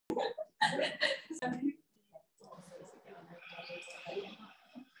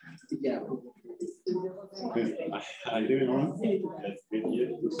Yeah. How you doing, on? That's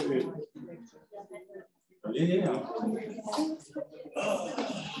good. Yeah.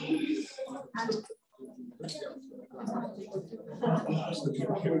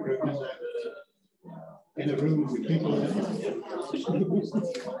 In a room with people.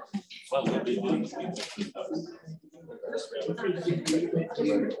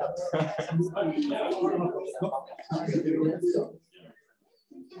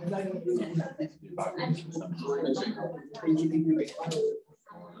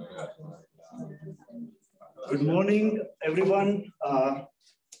 Good morning, everyone,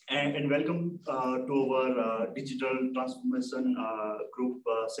 and welcome to our digital transformation group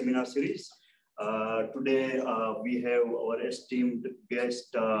seminar series. Today, we have our esteemed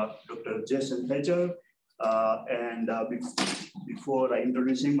guest, Dr. Jason Thatcher. Before I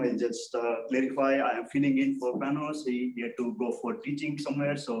introduce him, I'll just clarify, I am filling in for Panos. He had to go for teaching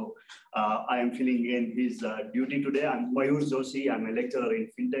somewhere, so I am filling in his duty today. I'm Mayur Joshi. I'm a lecturer in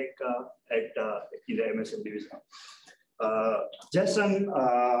FinTech in the MSM division. Jason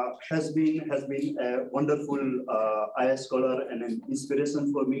has been a wonderful IS scholar and an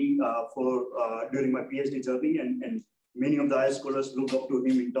inspiration for me during my PhD journey, and many of the IS scholars look up to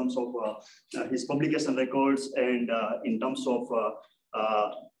him in terms of his publication records and in terms of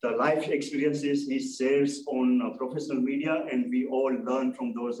the life experiences he shares on professional media, and we all learn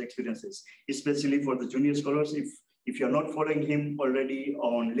from those experiences, especially for the junior scholars. If you're not following him already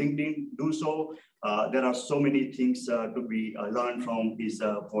on LinkedIn, do so. There are so many things to be learned from his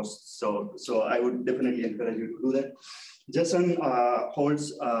posts. So I would definitely encourage you to do that. Jason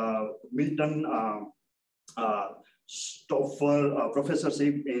holds Milton Stauffer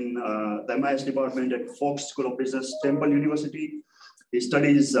Professorship in the MIS department at Fox School of Business, Temple University. He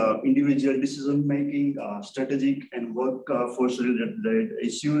studies individual decision-making, strategic and workforce-related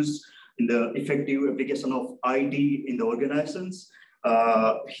issues in the effective application of IT in the organizations.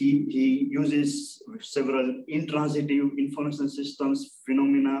 He uses several intransitive information systems,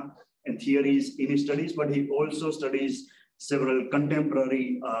 phenomena, and theories in his studies, but he also studies several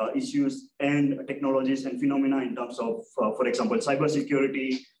contemporary issues and technologies and phenomena in terms of, for example,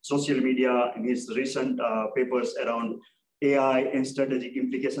 cybersecurity, social media, and his recent papers around AI and strategic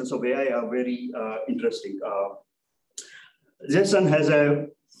implications of AI are very interesting. Jason has a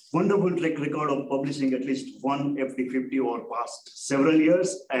wonderful track record of publishing at least one FD50 over past several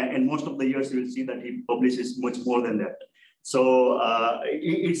years, and most of the years you will see that he publishes much more than that. So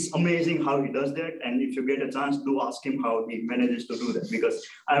it's amazing how he does that, and if you get a chance to ask him how he manages to do that, because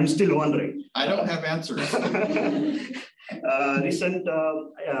I'm still wondering. I don't have answers. Recent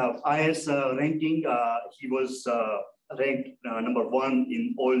IS ranking, he was ranked #1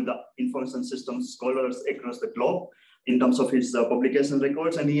 in all the information systems scholars across the globe in terms of his publication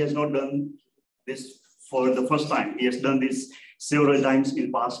records, and he has not done this for the first time. He has done this several times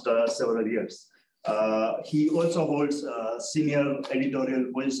in past several years. He also holds senior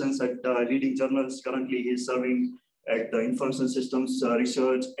editorial positions at leading journals. Currently, he is serving at the Information Systems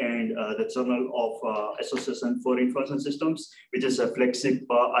Research and the Journal of Association for Information Systems, which is a flagship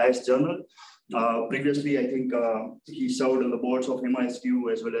IS journal. Previously, I think he served on the boards of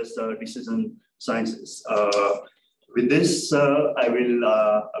MISQ as well as Decision Sciences. With this, I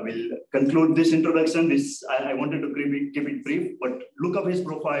will conclude this introduction. I wanted to keep it brief, but look up his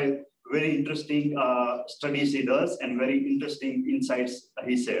profile. Very interesting studies he does and very interesting insights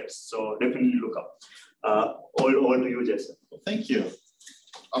he shares. So definitely look up. All to you, Jason. Well, thank you.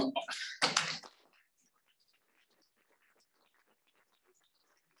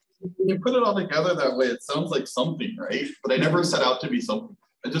 When you put it all together that way, it sounds like something, right? But I never set out to be something.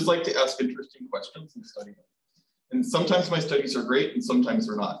 I just like to ask interesting questions and study them. And sometimes my studies are great and sometimes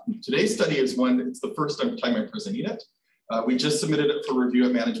they're not. Today's study is one, it's the first time I'm presenting it. We just submitted it for review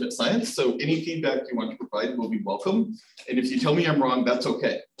at Management Science, so any feedback you want to provide will be welcome. And if you tell me I'm wrong, that's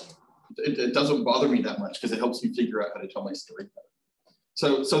okay. It doesn't bother me that much because it helps me figure out how to tell my story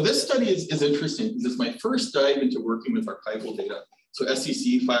better. So this study is interesting because it's my first dive into working with archival data. So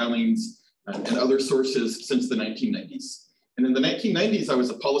SEC filings and other sources since the 1990s. And in the 1990s, I was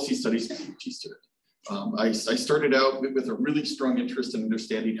a policy studies PhD student. I started out with a really strong interest in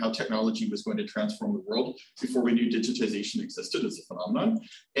understanding how technology was going to transform the world before we knew digitization existed as a phenomenon.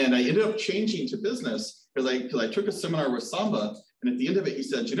 And I ended up changing to business because I took a seminar with Samba, and at the end of it, he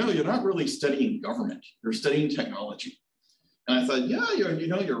said, you're not really studying government, you're studying technology. And I thought, yeah,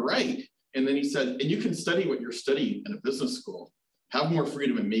 you're right. And then he said, and you can study what you're studying in a business school, have more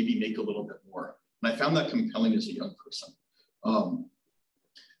freedom and maybe make a little bit more. And I found that compelling as a young person.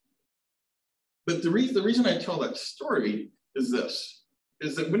 But the reason I tell that story is this,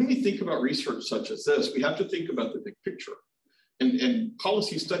 is that when we think about research such as this, we have to think about the big picture. And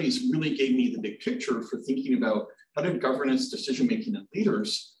policy studies really gave me the big picture for thinking about how did governance, decision-making, and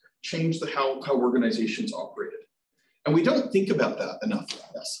leaders change how organizations operated. And we don't think about that enough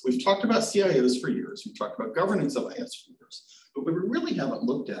in IS. We've talked about CIOs for years. We've talked about governance of IS for years. But what we really haven't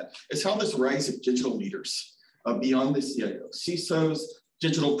looked at is how this rise of digital leaders beyond the CIO, CISOs,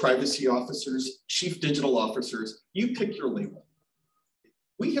 digital privacy officers, chief digital officers, you pick your label.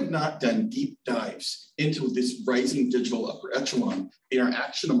 We have not done deep dives into this rising digital upper echelon, the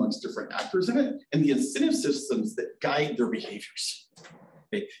interaction amongst different actors in it, and the incentive systems that guide their behaviors.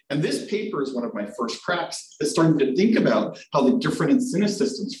 Okay. And this paper is one of my first cracks at starting to think about how the different incentive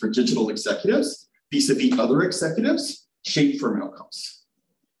systems for digital executives vis-a-vis other executives shape firm outcomes.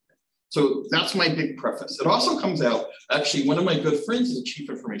 So that's my big preface. It also comes out, actually, one of my good friends is a chief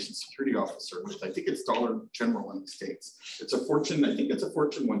information security officer, which I think it's Dollar General in the States. It's a Fortune, I think it's a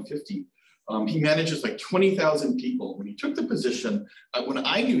Fortune 150. He manages like 20,000 people. When he took the position, when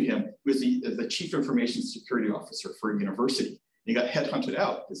I knew him, he was the chief information security officer for a university. He got headhunted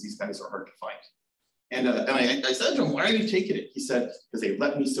out because these guys are hard to find. And I said to him, why are you taking it? He said, because they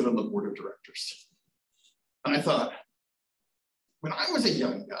let me sit on the board of directors. And I thought, when I was a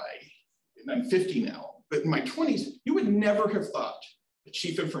young guy, and I'm 50 now, but in my 20s, you would never have thought the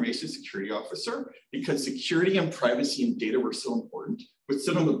chief information security officer, because security and privacy and data were so important, would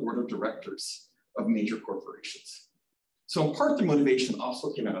sit on the board of directors of major corporations. So in part, the motivation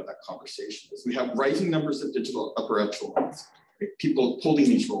also came out of that conversation, is we have rising numbers of digital upper echelons, right? People holding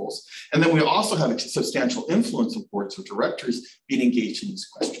these roles. And then we also have a substantial influence of boards of directors being engaged in these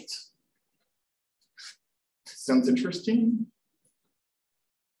questions. Sounds interesting?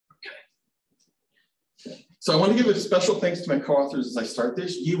 So I want to give a special thanks to my co-authors as I start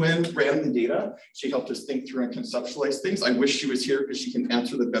this. Yuen ran the data. She helped us think through and conceptualize things. I wish she was here because she can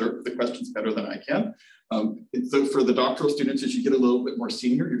answer the questions better than I can. So for the doctoral students, as you get a little bit more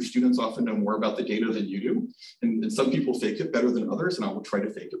senior, your students often know more about the data than you do. And some people fake it better than others, and I will try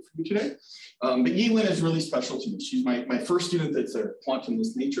to fake it for you today. But Yuen is really special to me. She's my first student that's a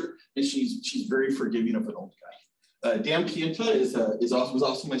quantumless nature, and she's very forgiving of an old guy. Dan Pienta was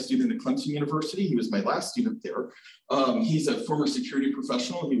also my student at Clemson University. He was my last student there. He's a former security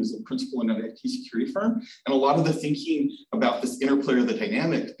professional. He was a principal in an IT security firm. And a lot of the thinking about this interplay or the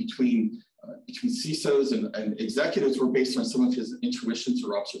dynamic between CISOs and executives were based on some of his intuitions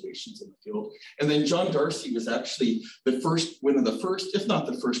or observations in the field. And then John Darcy was actually one of the first, if not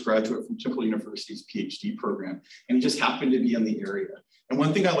the first graduate from Temple University's PhD program. And he just happened to be in the area. And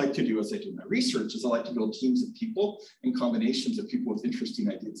one thing I like to do as I do my research is I like to build teams of people and combinations of people with interesting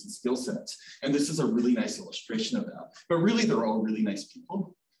ideas and skill sets. And this is a really nice illustration of that. But really, they're all really nice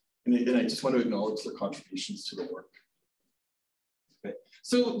people. And I just want to acknowledge their contributions to the work. Okay.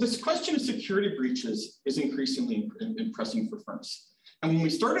 So this question of security breaches is increasingly pressing for firms. And when we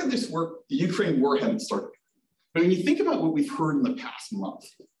started this work, the Ukraine war hadn't started. But when you think about what we've heard in the past month,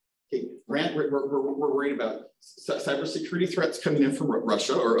 okay, we're worried about cybersecurity threats coming in from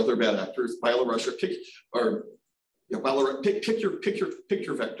Russia or other bad actors. Belarus, pick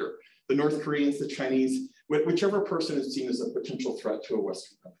your vector. The North Koreans, the Chinese, whichever person is seen as a potential threat to a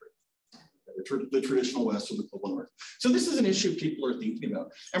Western country, the traditional West or the global North. So this is an issue people are thinking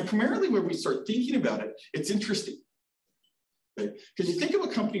about. And primarily when we start thinking about it, it's interesting. Okay? Because you think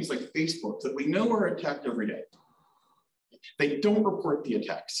about companies like Facebook that we know are attacked every day. They don't report the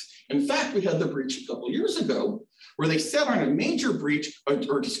attacks. In fact, we had the breach a couple of years ago where they sat on a major breach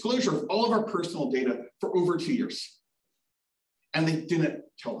or disclosure of all of our personal data for over 2 years. And they didn't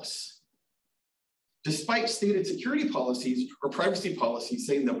tell us, despite stated security policies or privacy policies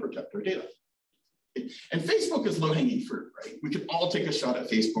saying they'll protect our data. And Facebook is low-hanging fruit, right? We could all take a shot at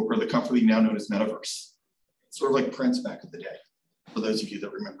Facebook or the company now known as Metaverse. Sort of like Prince back in the day, for those of you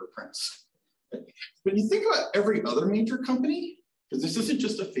that remember Prince. When you think about every other major company, because this isn't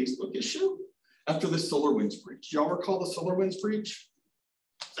just a Facebook issue, after the SolarWinds breach, y'all recall the SolarWinds breach?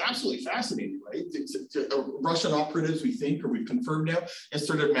 It's absolutely fascinating, right? Russian operatives, we think, or we've confirmed now,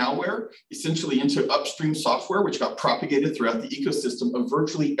 inserted malware essentially into upstream software, which got propagated throughout the ecosystem of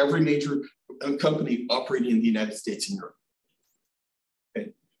virtually every major company operating in the United States and Europe.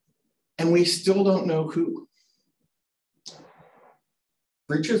 Okay. And we still don't know who.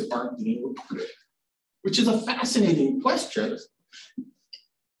 Breaches aren't being reported, which is a fascinating question to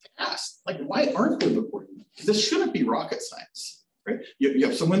ask. Like, why aren't they reporting? Because this shouldn't be rocket science. right? You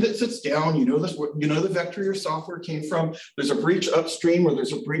have someone that sits down, you know this, you know the vector your software came from. There's a breach upstream or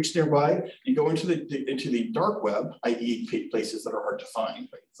there's a breach nearby. You go into the dark web, i.e. places that are hard to find,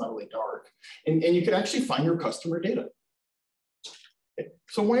 right? It's not really dark. And you can actually find your customer data. Okay.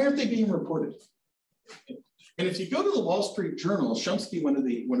 So why aren't they being reported? And if you go to the Wall Street Journal, Shumsky, one of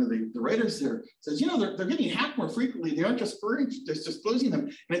the writers there, says, you know, they're getting hacked more frequently. They aren't just disclosing them,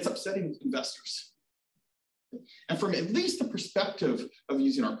 and it's upsetting investors. And from at least the perspective of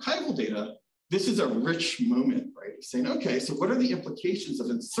using archival data, this is a rich moment, right? Saying, okay, so what are the implications of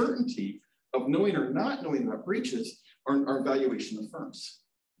uncertainty of knowing or not knowing about breaches or our valuation of firms?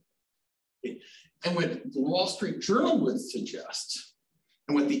 And what the Wall Street Journal would suggest,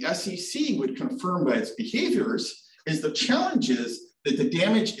 and what the SEC would confirm by its behaviors, is the challenge is that the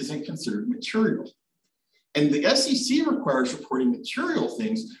damage isn't considered material. And the SEC requires reporting material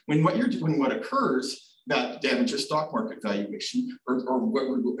things when what occurs that damages stock market valuation or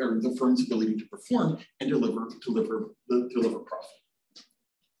the firm's ability to perform and deliver profit.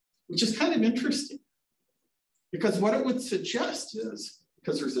 Which is kind of interesting. Because what it would suggest is,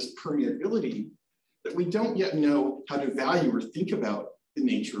 because there's this permeability, that we don't yet know how to value or think about the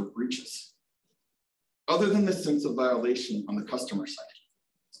nature of breaches, other than the sense of violation on the customer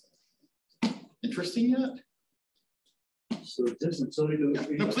side. Interesting yet? So just sorry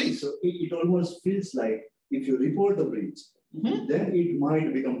to no, please. So it almost feels like if you report the breach, then it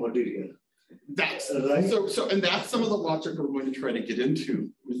might become material. That's right. So and that's some of the logic we're going to try to get into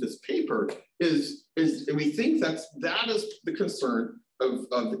with this paper is we think that is the concern of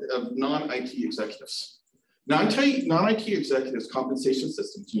non-IT executives. Non-IT executives' compensation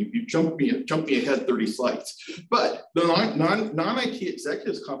systems, you jump me ahead 30 slides, but the non-IT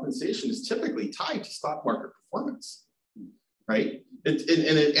executives' compensation is typically tied to stock market performance, right?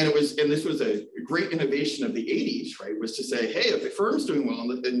 This was a great innovation of the 80s, right? Was to say, hey, if the firm's doing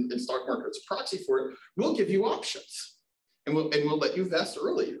well and stock market's a proxy for it, we'll give you options, and we'll let you vest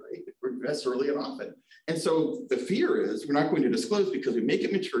early, right? Or invest early and often. And so the fear is we're not going to disclose because we make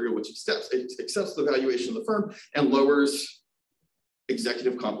it material, which accepts the valuation of the firm and lowers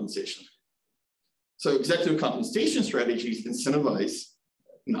executive compensation. So executive compensation strategies incentivize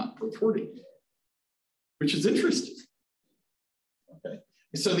not reporting, which is interesting. Okay.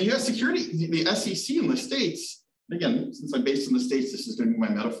 So the U.S. security, the SEC in the States, again, since I'm based in the States, this is going to be my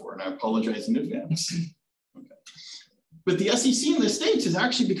metaphor, and I apologize in advance. Okay. But the SEC in the States is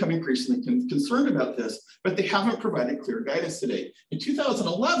actually becoming increasingly concerned about this, but they haven't provided clear guidance today. In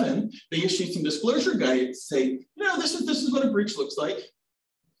 2011, they issued some disclosure guidance to say, you know, this is what a breach looks like.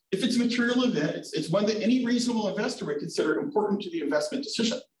 If it's a material event, it's one that any reasonable investor would consider important to the investment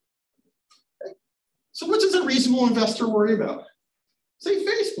decision. Okay. So what does a reasonable investor worry about? Say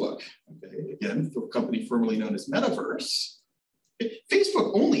Facebook, okay, again, for a company formerly known as Metaverse.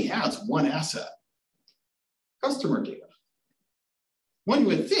 Facebook only has one asset, customer data. One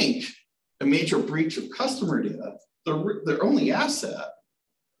would think a major breach of customer data, their only asset,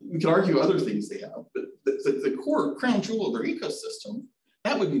 we could argue other things they have, but the core crown jewel of their ecosystem,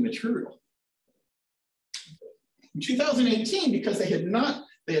 that would be material. In 2018, because they had not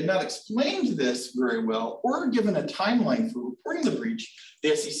explained this very well or given a timeline for reporting the breach,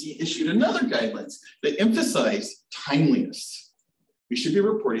 the SEC issued another guidelines that emphasize timeliness. We should be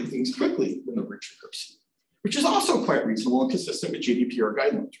reporting things quickly when the breach occurs, which is also quite reasonable and consistent with GDPR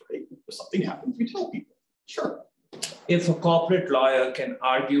guidelines, right? If something happens, we tell people, sure. If a corporate lawyer can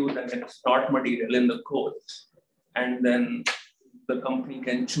argue that it's not material in the court, and then the company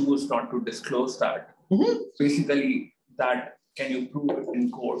can choose not to disclose that, basically that, can you prove it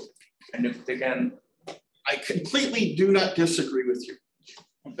in court? And if they can. I completely do not disagree with you.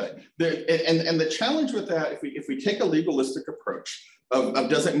 Okay. And the challenge with that, if we take a legalistic approach of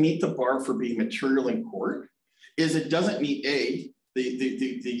does it meet the bar for being material in court, is it doesn't meet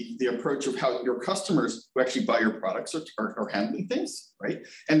the approach of how your customers who actually buy your products are handling things, right?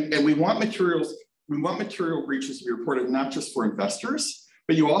 And we want material breaches to be reported not just for investors,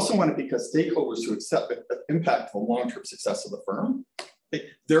 but you also want it because stakeholders who impact the long-term success of the firm,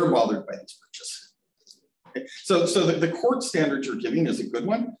 they're bothered by these breaches. Okay. So the court standard you're giving is a good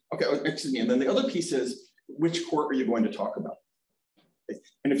one. Okay, excuse me. And then the other piece is, which court are you going to talk about? Okay.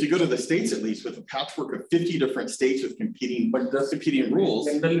 And if you go to the states, at least with a patchwork of 50 different states with competing rules.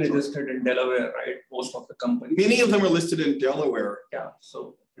 Generally registered in Delaware, right? Most of the companies. Many of them are listed in Delaware. Yeah.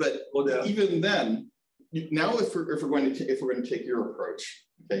 So, but even then, now if we're going to take your approach,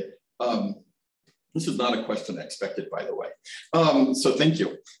 okay. This is not a question I expected, by the way. So thank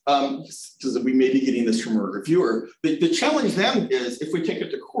you. Because we may be getting this from a reviewer. The challenge then is if we take it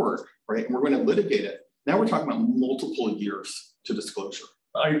to court, right, and we're going to litigate it, now we're talking about multiple years to disclosure.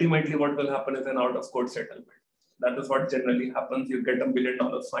 Ultimately, what will happen is an out-of-court settlement. That is what generally happens. You get $1 billion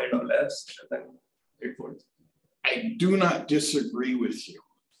fine or less, and then it would. I do not disagree with you,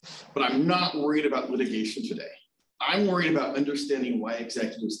 but I'm not worried about litigation today. I'm worried about understanding why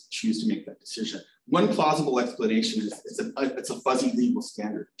executives choose to make that decision. One plausible explanation is it's a fuzzy legal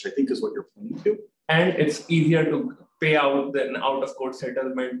standard, which I think is what you're pointing to. And it's easier to pay out than out-of-court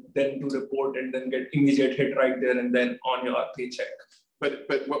settlement than to report and then get immediate hit right there and then on your paycheck. But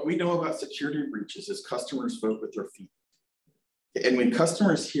what we know about security breaches is customers vote with their feet. And when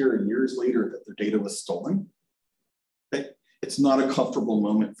customers hear years later that their data was stolen, it's not a comfortable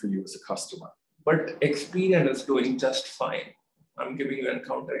moment for you as a customer. But Experian is doing just fine. I'm giving you a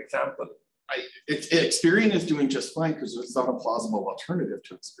counterexample. Experian is doing just fine because it's not a plausible alternative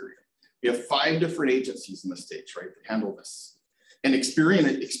to Experian. We have 5 different agencies in the States, right, that handle this. And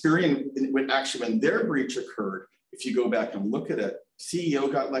Experian, when their breach occurred, if you go back and look at it,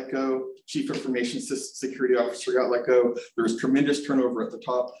 CEO got let go, Chief Information Security Officer got let go, there was tremendous turnover at the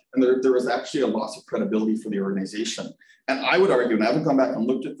top, and there was actually a loss of credibility for the organization. And I would argue, and I haven't gone back and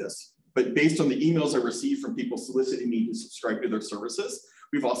looked at this, but based on the emails I received from people soliciting me to subscribe to their services,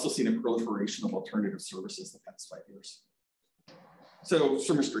 we've also seen a proliferation of alternative services the past 5 years. So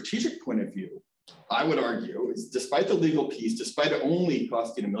from a strategic point of view, I would argue is despite the legal piece, despite it only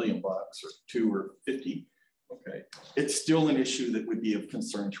costing $1 million or 2 or 50, okay, it's still an issue that would be of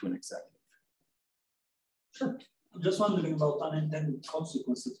concern to an executive. Sure. I'm just wondering about unintended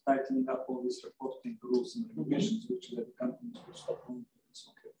consequences of tightening up all these reporting rules and regulations, which the companies will stop doing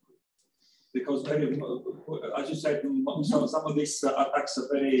so carefully. Because as you said, some of these attacks are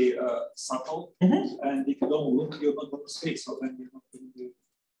very subtle, and if you don't look, you're not going to see. So then you're not going to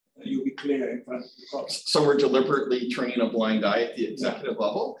you'll be clear in front of the cops. So we're deliberately turning a blind eye at the executive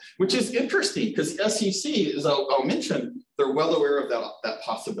level, which is interesting because the SEC, as I'll mention, they're well aware of that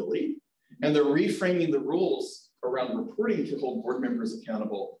possibility, and they're reframing the rules around reporting to hold board members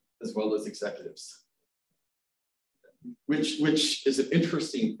accountable as well as executives, which is an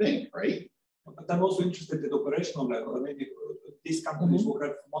interesting thing, right? But I'm also interested at the operational level. I mean, these companies will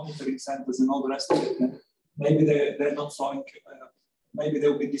have monitoring centers and all the rest of it. And maybe they're not so. Maybe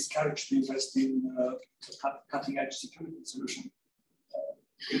they'll be discouraged to invest in cutting-edge security solution,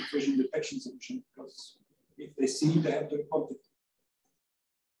 intrusion detection solution, because if they see, they have to report it.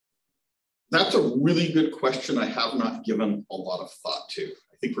 That's a really good question I have not given a lot of thought to.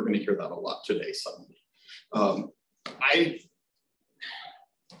 I think we're going to hear that a lot today suddenly.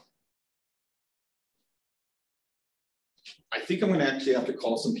 I think I'm going to actually have to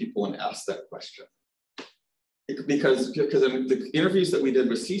call some people and ask that question. Because in the interviews that we did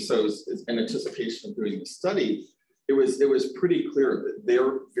with CISOs in anticipation of doing the study, it was pretty clear that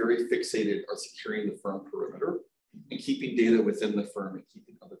they're very fixated on securing the firm perimeter and keeping data within the firm and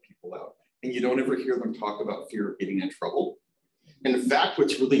keeping other people out. And you don't ever hear them talk about fear of getting in trouble. And in fact,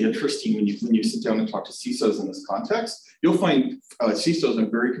 what's really interesting when you sit down and talk to CISOs in this context, you'll find CISOs in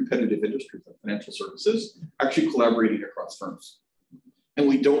very competitive industries like financial services actually collaborating across firms. And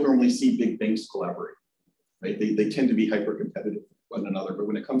we don't normally see big banks collaborate. Right? They tend to be hyper-competitive with one another, but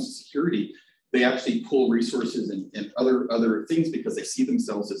when it comes to security, they actually pull resources and other things because they see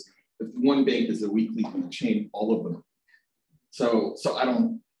themselves as if one bank is a weak link in the chain, all of them. So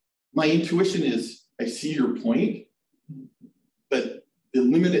my intuition is I see your point, but the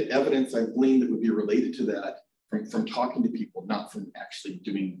limited evidence I've gleaned that would be related to that from talking to people, not from actually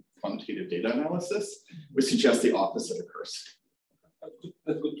doing quantitative data analysis, would suggest the opposite occurs.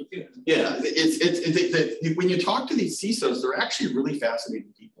 That's good to hear. Yeah, when you talk to these CISOs, they're actually really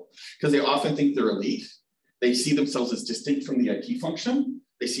fascinating people because they often think they're elite. They see themselves as distinct from the IT function.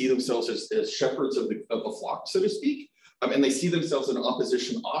 They see themselves as shepherds of the flock, so to speak. And they see themselves in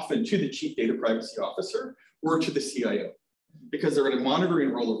opposition often to the Chief Data Privacy Officer or to the CIO because they're in a monitoring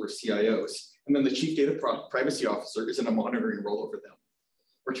role over CIOs. And then the Chief Data Privacy Officer is in a monitoring role over them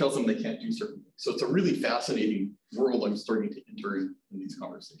or tells them they can't do certain things. So it's a really fascinating world I'm starting to enter in these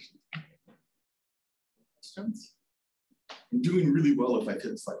conversations. Questions? I'm doing really well if I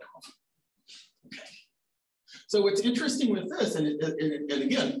hit slide 12. Okay. So what's interesting with this, and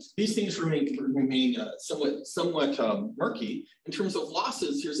again, these things remain somewhat murky in terms of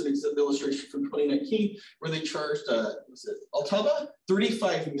losses. Here's an illustration from 2019 where they charged Altaba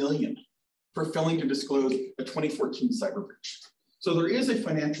 $35 million for failing to disclose a 2014 cyber breach. So there is a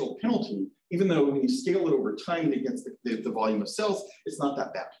financial penalty, even though when you scale it over time against the volume of sales, it's not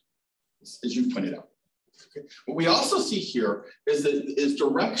that bad, as you pointed out. Okay. What we also see here is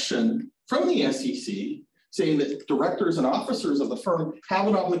direction from the SEC saying that directors and officers of the firm have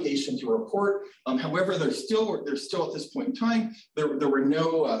an obligation to report. However, there's still at this point in time, there were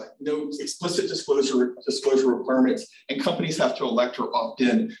no explicit disclosure requirements, and companies have to elect or opt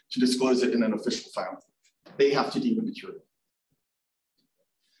in to disclose it in an official filing. They have to deem it material.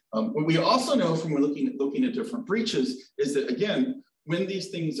 What we also know from looking at different breaches is that, again, when these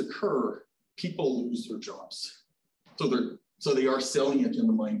things occur, people lose their jobs. So they are salient in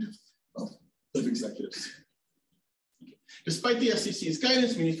the mind of executives. Despite the SEC's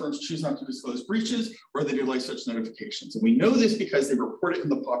guidance, many firms choose not to disclose breaches or they delay such notifications. And we know this because they report it in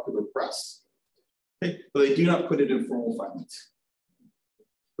the popular press, okay, but they do not put it in formal filings,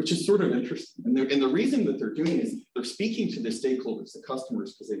 which is sort of interesting. And the reason that they're doing is they're speaking to the stakeholders, the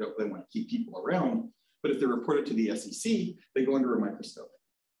customers, because they want to keep people around. But if they report it to the SEC, they go under a microscope,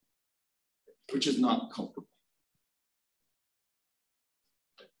 which is not comfortable.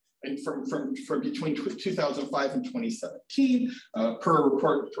 And from between 2005 and 2017, per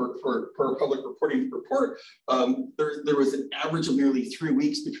public reporting report, there was an average of nearly 3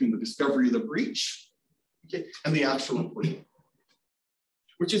 weeks between the discovery of the breach, okay, and the actual reporting.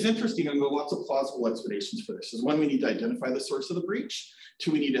 Which is interesting, and there are lots of plausible explanations for this. Is one, we need to identify the source of the breach.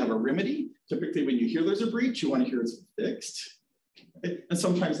 Two, we need to have a remedy. Typically, when you hear there's a breach, you want to hear it's fixed, okay? And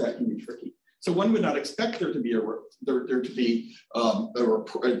sometimes that can be tricky. So one would not expect there to be a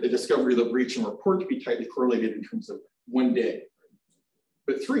discovery of the breach and report to be tightly correlated in terms of 1 day.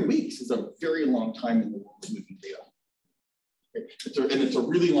 But 3 weeks is a very long time in the world of moving data. Okay? And it's a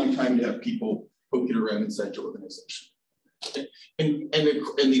really long time to have people poking around inside your organization. Okay? And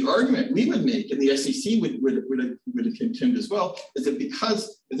the argument we would make, and the SEC would contend as well, is that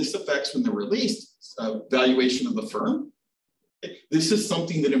because this affects, when they're released, valuation of the firm, this is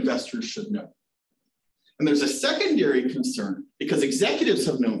something that investors should know. And there's a secondary concern because executives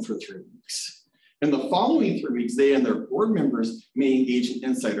have known for 3 weeks. In the following 3 weeks, they and their board members may engage in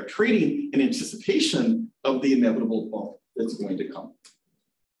insider trading in anticipation of the inevitable bump that's going to come.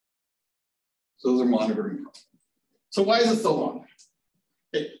 So those are monitoring problems. So why is it so long?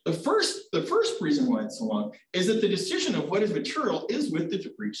 Okay. The first reason why it's so long is that the decision of what is material is with the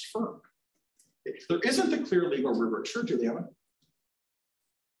breached firm. Okay. There isn't a clear legal rubric. Sure, Juliana.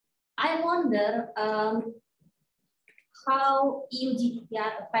 I wonder how EU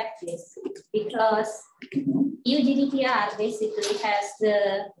GDPR affects this, because EU GDPR basically has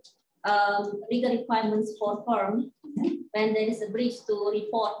the legal requirements for firm when there is a breach to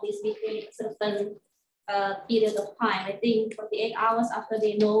report this within a certain period of time. I think 48 hours after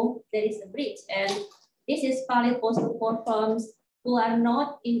they know there is a breach, and this is valid also for firms who are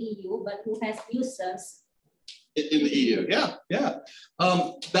not in EU but who has users in the EU, yeah.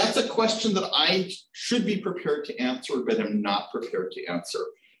 That's a question that I should be prepared to answer, but am not prepared to answer.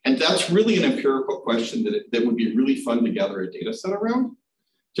 And that's really an empirical question that would be really fun to gather a data set around,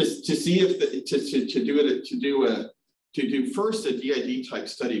 just to see if to do first a DID type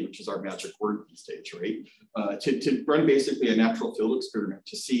study, which is our magic word these days, right? To run basically a natural field experiment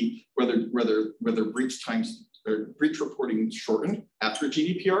to see whether breach times or breach reporting shortened after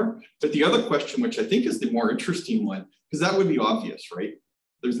GDPR. But the other question, which I think is the more interesting one, because that would be obvious, right?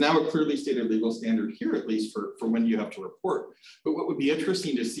 There's now a clearly stated legal standard here, at least for when you have to report. But what would be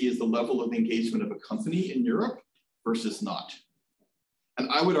interesting to see is the level of engagement of a company in Europe versus not. And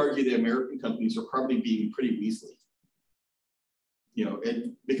I would argue the American companies are probably being pretty weaselly, you know,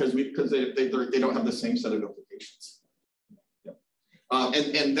 because they don't have the same set of implications. Yeah.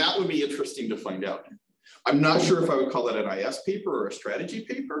 And that would be interesting to find out. I'm not sure if I would call that an IS paper or a strategy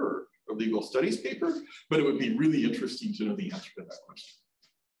paper or a legal studies paper, but it would be really interesting to know the answer to that question.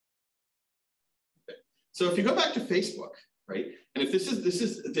 Okay. So if you go back to Facebook, right, and if this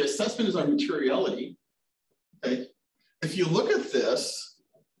is the assessment is on materiality, okay, if you look at this,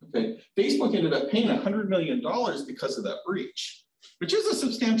 okay, Facebook ended up paying $100 million because of that breach, which is a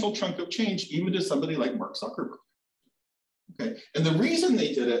substantial chunk of change even to somebody like Mark Zuckerberg. Okay, and the reason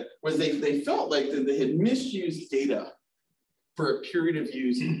they did it was they felt like that they had misused data for a period of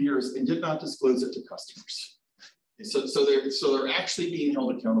years and did not disclose it to customers. Okay, so they're actually being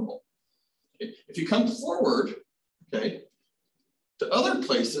held accountable. Okay, if you come forward, okay, to other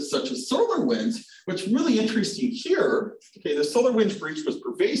places such as SolarWinds, what's really interesting here, okay, the SolarWinds breach was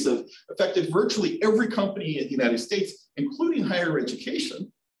pervasive, affected virtually every company in the United States, including higher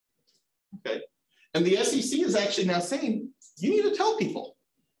education. Okay, and the SEC is actually now saying, you need to tell people.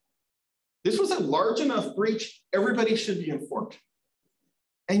 This was a large enough breach, everybody should be informed.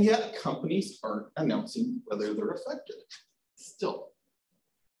 And yet companies aren't announcing whether they're affected still.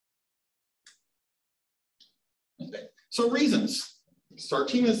 Okay. So reasons. So our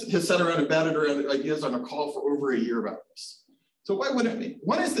team has sat around and batted around ideas on a call for over a year about this. So why wouldn't we?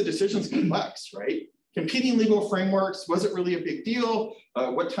 One is the decision's complex, right? Competing legal frameworks, was it really a big deal?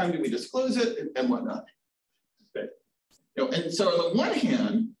 What time did we disclose it, and whatnot? Okay. And so on the one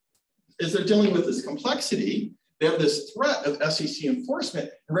hand, as they're dealing with this complexity, they have this threat of SEC enforcement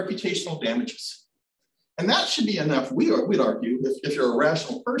and reputational damages. And that should be enough, we'd argue, if you're a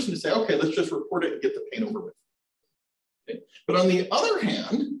rational person, to say, okay, let's just report it and get the pain over with. Okay. But on the other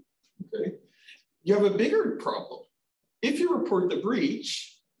hand, okay, you have a bigger problem. If you report the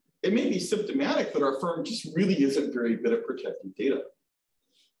breach, it may be symptomatic that our firm just really isn't very good at protecting data.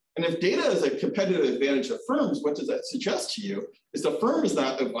 And if data is a competitive advantage of firms, what does that suggest to you? Is the firm is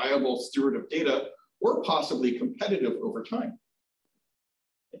not a viable steward of data or possibly competitive over time.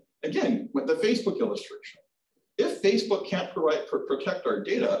 Again, with the Facebook illustration, if Facebook can't protect our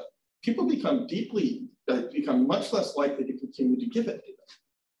data, people become much less likely to continue to give it data.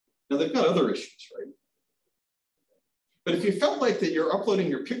 Now they've got other issues, right? But if you felt like that you're uploading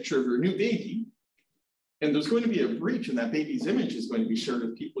your picture of your new baby, and there's going to be a breach and that baby's image is going to be shared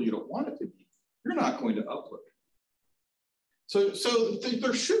with people you don't want it to be, you're not going to upload it. So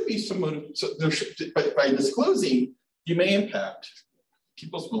there should be some motive, so there should, by disclosing, you may impact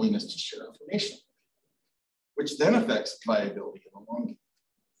people's willingness to share information, which then affects viability in the long game.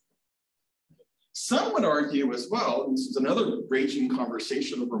 Some would argue as well, and this is another raging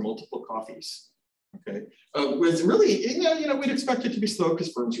conversation over multiple coffees, okay, was really, we'd expect it to be slow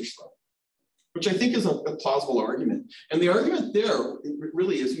because firms are slow, which I think is a plausible argument. And the argument there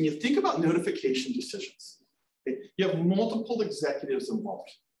really is when you think about notification decisions, okay, you have multiple executives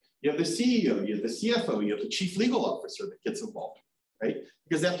involved. You have the CEO, you have the CFO, you have the chief legal officer that gets involved, right?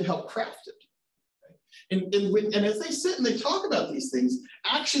 Because they have to help craft it. Right? And as they sit and they talk about these things,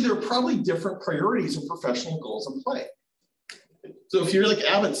 actually there are probably different priorities and professional goals in play. So if you're like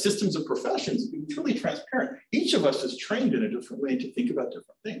Abbott Systems of Professions, it's really transparent. Each of us is trained in a different way to think about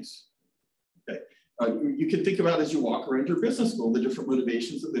different things. Okay. You can think about as you walk around your business school, the different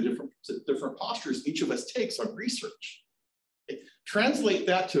motivations and the different postures each of us takes on research. Okay. Translate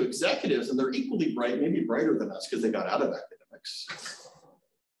that to executives, and they're equally bright, maybe brighter than us because they got out of academics.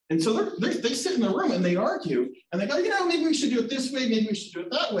 And so they sit in the room and they argue, and they go, maybe we should do it this way, maybe we should do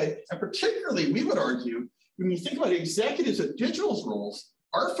it that way. And particularly, we would argue, when you think about executives at digital's roles,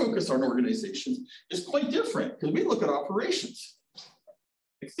 our focus on organizations is quite different because we look at operations.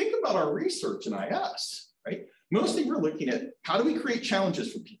 Think about our research in IS, right? Mostly we're looking at how do we create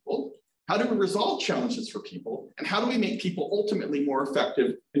challenges for people? How do we resolve challenges for people? And how do we make people ultimately more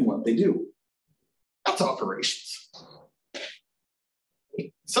effective in what they do? That's operations.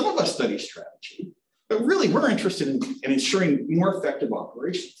 Some of us study strategy, but really we're interested in ensuring more effective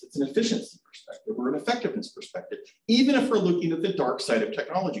operations. It's an efficiency perspective or an effectiveness perspective, even if we're looking at the dark side of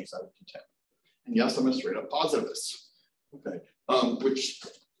technologies, I would contend. And yes, I'm a straight up positivist, okay, which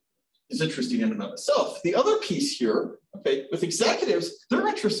is interesting in and of itself. The other piece here, okay, with executives, they're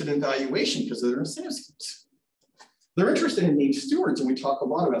interested in valuation because of their incentive schemes. They're interested in being stewards, and we talk a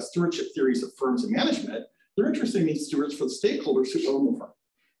lot about stewardship theories of firms and management. They're interested in being stewards for the stakeholders who own the firm.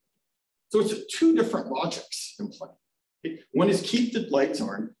 So it's two different logics in play. Okay? One is keep the lights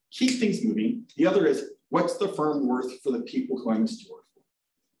on, keep things moving. The other is what's the firm worth for the people who I'm a steward for?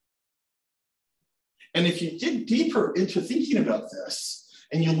 And if you dig deeper into thinking about this,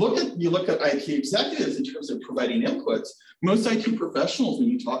 and you look at IT executives in terms of providing inputs, most IT professionals, when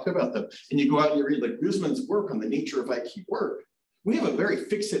you talk about them, and you go out and you read like Guzman's work on the nature of IT work, we have a very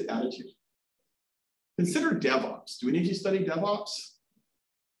fix-it attitude. Consider DevOps. Do any of you study DevOps?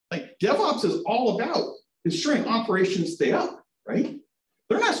 Like DevOps is all about ensuring operations stay up, right?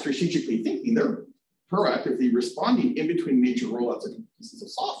 They're not strategically thinking, they're proactively responding in between major rollouts of pieces of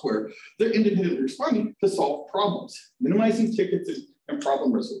software. They're independently responding to solve problems, minimizing tickets and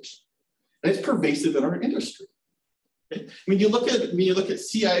problem resolution. And it's pervasive in our industry. Okay? When you look at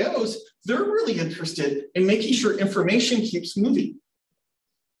CIOs, they're really interested in making sure information keeps moving.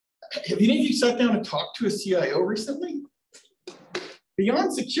 Have any of you sat down and talked to a CIO recently?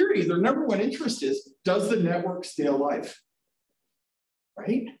 Beyond security, their number one interest is, does the network stay alive?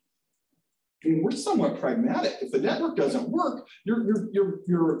 Right? I mean, we're somewhat pragmatic. If the network doesn't work, your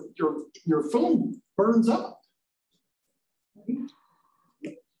phone burns up. Right?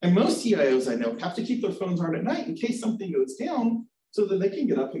 And most CIOs I know have to keep their phones on at night in case something goes down so that they can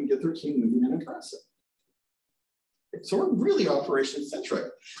get up and get their team moving and address it. So we're really operation centric.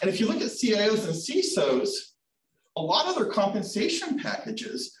 And if you look at CIOs and CISOs, a lot of their compensation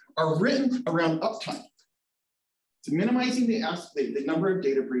packages are written around uptime. It's minimizing the number of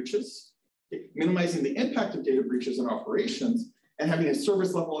data breaches, minimizing the impact of data breaches on operations, and having a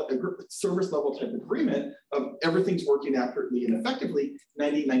service level type agreement of everything's working accurately and effectively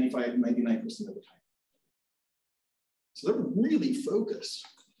 90, 95, 99% of the time. So they're really focused.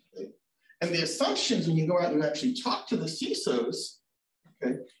 Okay? And the assumptions when you go out and actually talk to the CISOs,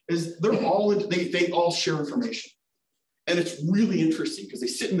 okay, is they're all, they all share information. And it's really interesting because they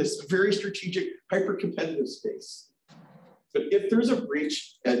sit in this very strategic, hyper-competitive space. But if there's a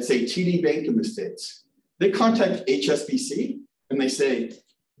breach at, say, TD Bank in the States, they contact HSBC and they say,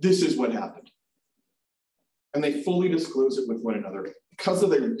 this is what happened. And they fully disclose it with one another because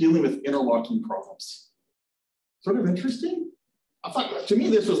they're dealing with interlocking problems. Sort of interesting. I thought, to me,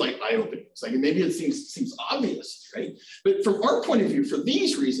 this was like eye-opening. It's like, maybe it seems obvious, right? But from our point of view, for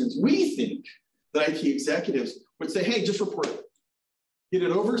these reasons, we think that IT executives would say, hey, just report it. Get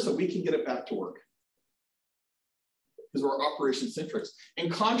it over so we can get it back to work. Because we're operation-centric. In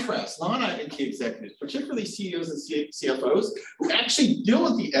contrast, non-IT executives, particularly CEOs and CFOs, who actually deal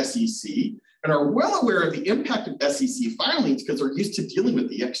with the SEC and are well aware of the impact of SEC filings because they're used to dealing with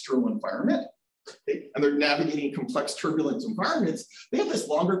the external environment, okay, and they're navigating complex, turbulent environments, they have this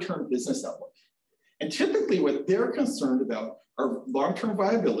longer-term business outlook. And typically what they're concerned about are long-term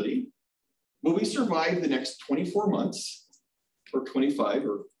viability. Will we survive the next 24 months or 25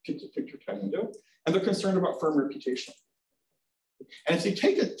 or pick your time window? And they're concerned about firm reputation. And if you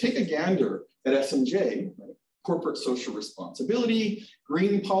take a gander at SMJ, right, corporate social responsibility,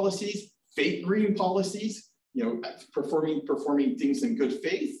 green policies, fake green policies, you know, performing things in good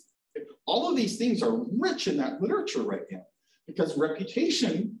faith, all of these things are rich in that literature right now because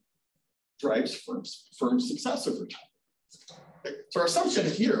reputation drives firm success over time. Okay. So our assumption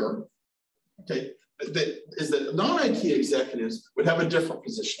here, okay, is that non-IT executives would have a different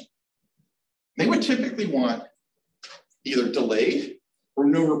position. They would typically want either delayed or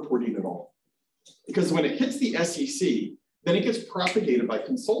no reporting at all. Because when it hits the SEC, then it gets propagated by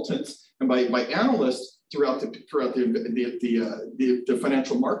consultants and by analysts throughout the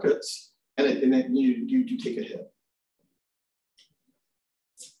financial markets, and then you take a hit.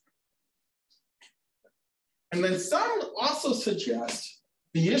 And then some also suggest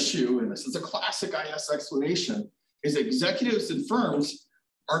the issue, and this is a classic IS explanation, is executives and firms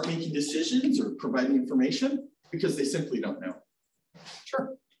aren't making decisions or providing information because they simply don't know.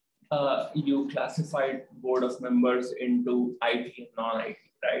 Sure. You classified board of members into IT and non-IT,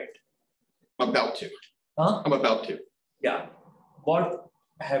 right? I'm about to. Huh? I'm about to. Yeah. What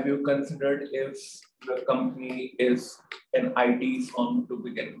have you considered if the company is an IT firm to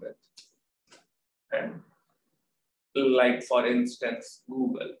begin with? And like, for instance,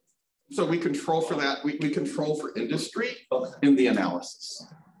 Google. So we control for that. We control for industry in the analysis,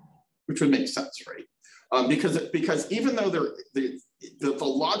 which would make sense, right? Because even though the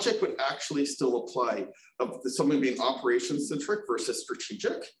logic would actually still apply of someone being operations centric versus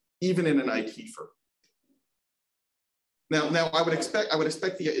strategic, even in an IT firm. Now I would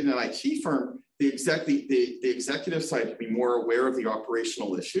expect in an IT firm the executive side to be more aware of the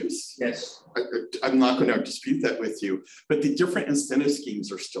operational issues. Yes. I'm not going to dispute that with you, but the different incentive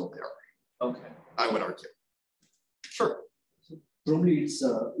schemes are still there. Okay. I would argue. Sure. Probably it's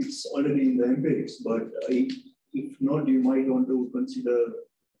already in the empirics, but if not, you might want to consider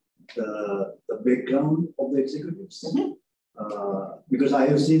the background of the executives. Mm-hmm. Because I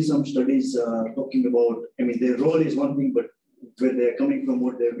have seen some studies talking about, I mean, their role is one thing, but where they're coming from,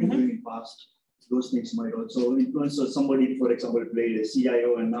 what they've been doing in the past, those things might also influence. So somebody, for example, played a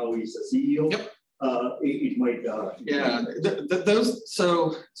CIO and now he's a CEO. Yep. It might. Yeah. Those.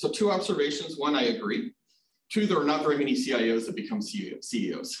 So two observations. One, I agree. Two, there are not very many CIOs that become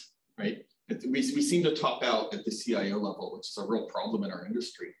CEOs, right? We seem to top out at the CIO level, which is a real problem in our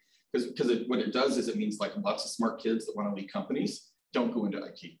industry. Because what it does is it means like lots of smart kids that want to lead companies don't go into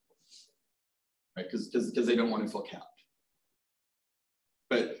IT, right? Because they don't want to feel capped.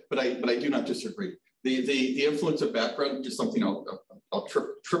 But I do not disagree. The influence of background is something I'll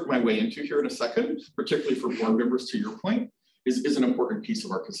trip my way into here in a second, particularly for board members. To your point, is an important piece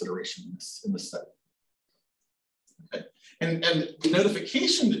of our consideration in this study. Okay, and the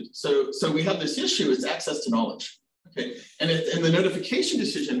notification. So we have this issue is access to knowledge. Okay, and in the notification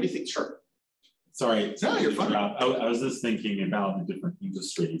decision, we think, sure. Sorry. No, you're fine. I was just thinking about the different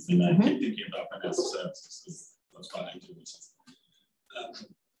industries, and I keep thinking about financial services. That's what I do.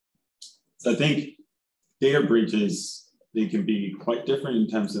 So I think data breaches, they can be quite different in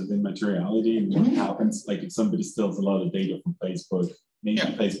terms of the materiality and what happens. Like if somebody steals a lot of data from Facebook, maybe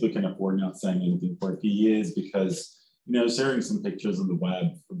Facebook can afford not saying anything for a few years because, you know, sharing some pictures on the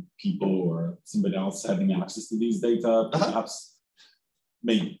web from people or somebody else having access to these data, perhaps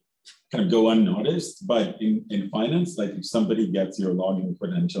maybe. kind of go unnoticed. But in finance, like if somebody gets your login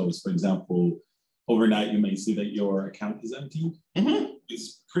credentials, for example, overnight, you may see that your account is empty.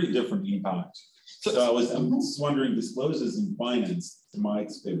 It's pretty different impact. So I'm just wondering, disclosures in finance, to my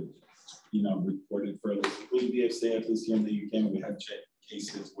experience, reported further. With the FCA, at least here in the UK, we had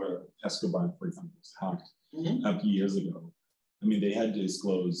cases where Tesco Bank, for example, was hacked a few years ago. I mean, they had to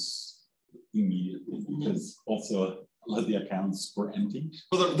disclose immediately because also a lot of the accounts were empty.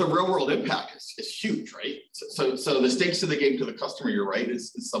 Well, the real world impact is huge, right? So the stakes of the game to the customer, you're right,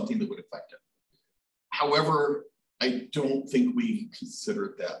 is something that would affect it. However, I don't think we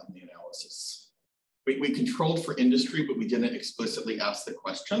considered that in the analysis. We controlled for industry, but we didn't explicitly ask the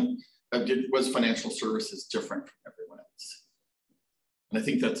question of was financial services different from everyone else? And I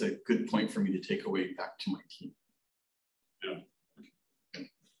think that's a good point for me to take away back to my team. Yeah.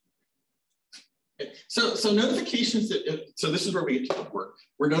 Okay. So notifications, so this is where we get to the work,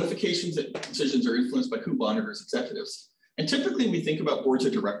 where notifications that decisions are influenced by who monitors executives. And typically we think about boards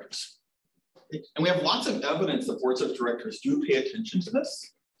of directors. And we have lots of evidence that boards of directors do pay attention to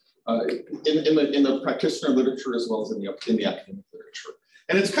this in the practitioner literature as well as in the academic literature.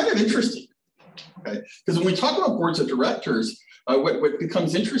 And it's kind of interesting, okay? Because when we talk about boards of directors, what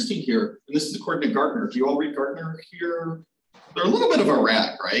becomes interesting here, and this is according to Gartner. Do you all read Gartner here? They're a little bit of a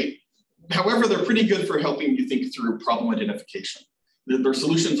rat, right? However, they're pretty good for helping you think through problem identification. Their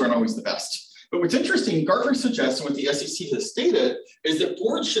solutions aren't always the best. But what's interesting, Gartner suggests, and what the SEC has stated, is that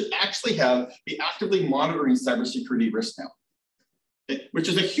boards should actually be actively monitoring cybersecurity risk now, which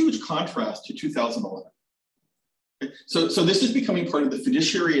is a huge contrast to 2011. So this is becoming part of the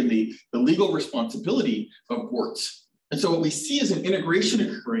fiduciary and the legal responsibility of boards. And so what we see is an integration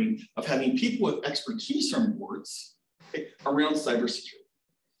occurring of having people with expertise on boards around cybersecurity.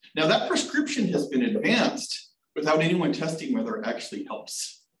 Now that prescription has been advanced without anyone testing whether it actually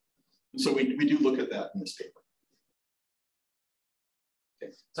helps. And so we do look at that in this paper.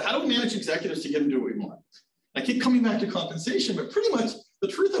 Okay. So how do we manage executives to get them to do what we want? I keep coming back to compensation, but pretty much the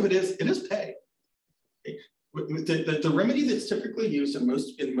truth of it is pay. Okay. The remedy that's typically used in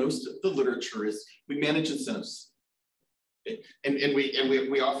most of the literature is we manage incentives. Okay. And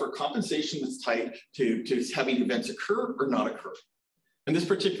we offer compensation that's tied to having events occur or not occur. In this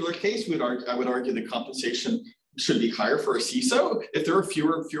particular case, I would argue the compensation should be higher for a CISO if there are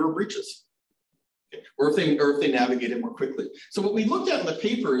fewer breaches, okay, or if they navigate it more quickly. So what we looked at in the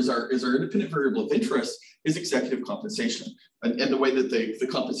paper is our independent variable of interest is executive compensation, and the way that the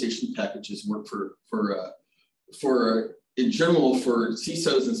compensation packages work for in general for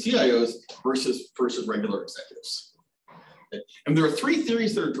CISOs and CIOs versus regular executives. Okay. And there are three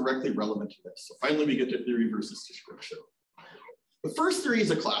theories that are directly relevant to this. So finally, we get to theory versus description. The first theory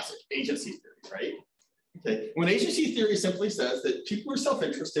is a classic agency theory, right? Okay. When agency theory simply says that people are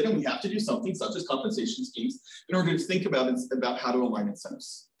self-interested and we have to do something such as compensation schemes in order to think about how to align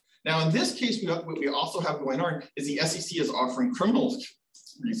incentives. Now, in this case, what we also have going on is the SEC is offering criminal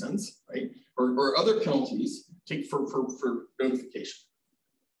reasons, right, or other penalties for notification.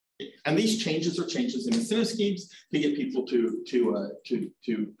 Okay. And these changes are changes in incentive schemes to get people to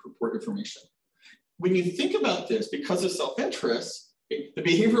report information. When you think about this, because of self-interest, the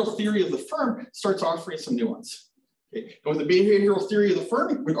behavioral theory of the firm starts offering some nuance. Okay. And what the behavioral theory of the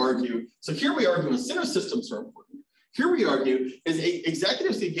firm would argue, so here we argue incentive systems are important. Here we argue is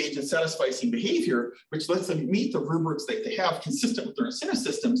executives engage in satisficing behavior, which lets them meet the rubrics that they have consistent with their incentive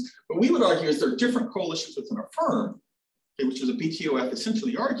systems. But we would argue is there are different coalitions within a firm, okay, which is a BTOF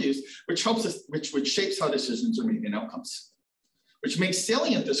essentially argues, which helps us, which shapes how decisions are made and outcomes, which makes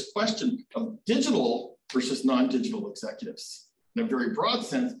salient this question of digital versus non-digital executives. In a very broad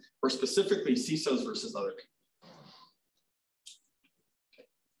sense, or specifically CISOs versus other people. Okay.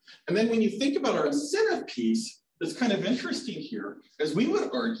 And then when you think about our incentive piece, it's kind of interesting here, as we would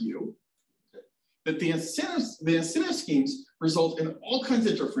argue that the incentive schemes result in all kinds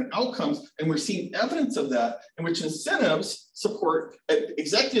of different outcomes, and we're seeing evidence of that in which incentives support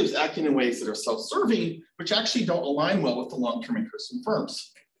executives acting in ways that are self-serving, which actually don't align well with the long-term interests in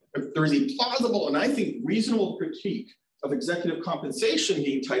firms. There is a plausible and I think reasonable critique of executive compensation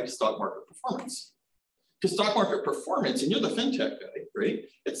being tied to stock market performance. Because stock market performance, and you're the fintech guy, right?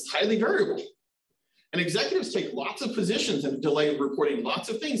 It's highly variable. And executives take lots of positions and delay reporting lots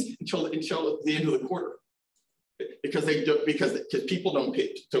of things until the end of the quarter. Because people don't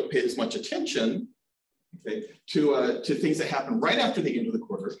pay as much attention, okay, to things that happen right after the end of the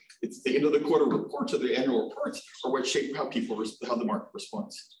quarter. It's the end of the quarter reports or the annual reports are what shape how the market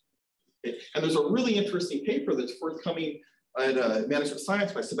responds. Okay. And there's a really interesting paper that's forthcoming at Management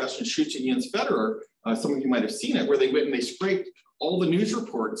Science by Sebastian Schutz and Jens Federer. Some of you might have seen it, where they went and they scraped all the news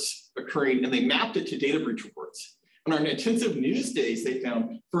reports occurring, and they mapped it to data breach reports. And on intensive news days, they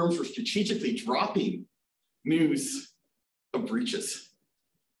found firms were strategically dropping news of breaches,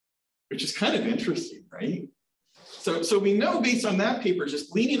 which is kind of interesting, right? So we know based on that paper,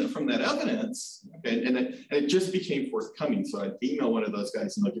 just gleaning it from that evidence, okay, and it just became forthcoming. So I'd email one of those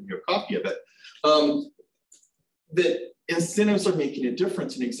guys and they'll give you a copy of it. That incentives are making a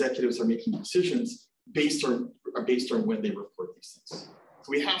difference and executives are making decisions based on when they report these things. So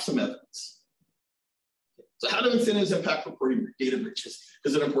we have some evidence. So how do incentives impact reporting data breaches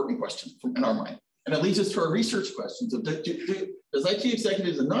is an important question in our mind. And it leads us to our research questions of does IT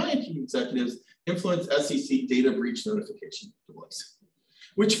executives and non-IT executives influence SEC data breach notification delays?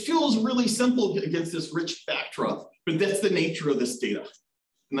 Which feels really simple against this rich backdrop, but that's the nature of this data.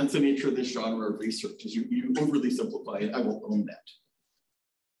 And that's the nature of this genre of research, is you overly simplify it. I will own that.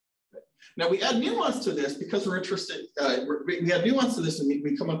 Now we add nuance to this because we're interested, we add nuance to this and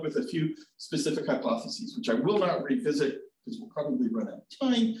we come up with a few specific hypotheses, which I will not revisit because we'll probably run out of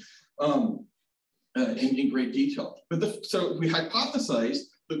time in great detail. But so we hypothesize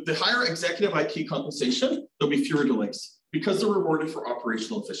that the higher executive IT compensation, there'll be fewer delays because they're rewarded for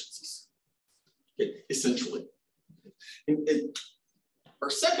operational efficiencies, okay, essentially. Our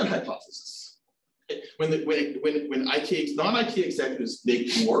second hypothesis, okay, when non-IT executives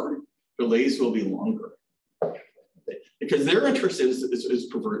make more, delays will be longer, okay, because their interest is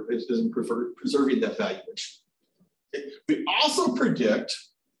in preserving that valuation. Okay. We also predict,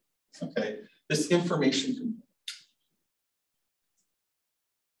 okay, this information component.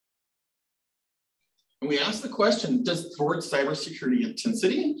 And we ask the question, does board cybersecurity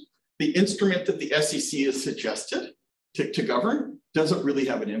intensity, the instrument that the SEC has suggested to govern, doesn't really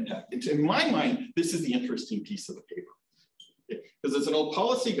have an impact? And in my mind, this is the interesting piece of the paper. Because as an old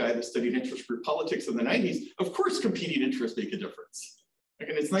policy guy that studied interest group politics in the 90s, of course, competing interests make a difference. And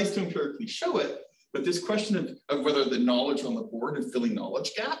it's nice to empirically show it, but this question of whether the knowledge on the board and filling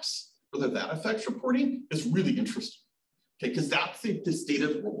knowledge gaps, whether that affects reporting is really interesting. Okay, because that's the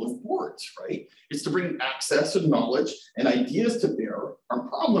stated role of boards, right? It's to bring access and knowledge and ideas to bear on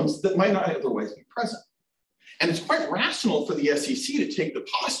problems that might not otherwise be present. And it's quite rational for the SEC to take the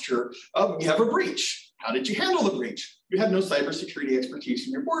posture of, you have a breach. How did you handle the breach? You had no cybersecurity expertise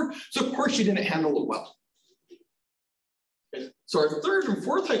in your board, so of course you didn't handle it well. Okay. So our third and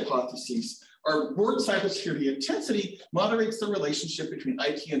fourth hypotheses are board cybersecurity intensity moderates the relationship between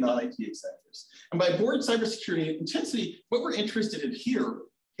IT and non-IT executives. And by board cybersecurity intensity, what we're interested in here,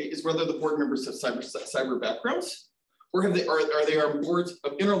 okay, is whether the board members have cyber backgrounds, or are they on boards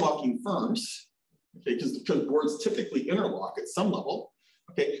of interlocking firms, okay, because boards typically interlock at some level,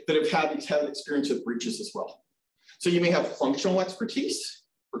 okay, that have had experience with breaches as well. So you may have functional expertise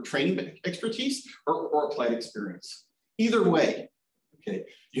or training expertise or applied experience. Either way, okay,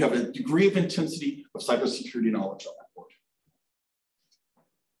 you have a degree of intensity of cybersecurity knowledge on that board.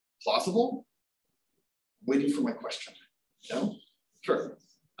 Plausible? Waiting for my question. No? Sure.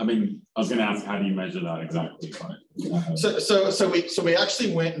 I mean, I was going to ask, how do you measure that exactly? So we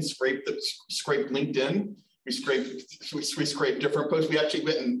actually went and scraped LinkedIn. We scraped different posts. We actually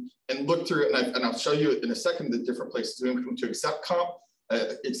went and looked through it, and I'll show you in a second the different places. We went to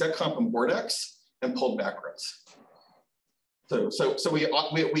ExecComp and BoardX and pulled backgrounds. So we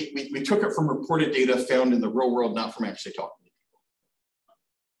took it from reported data found in the real world, not from actually talking to people,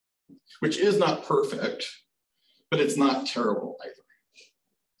 which is not perfect, but it's not terrible either.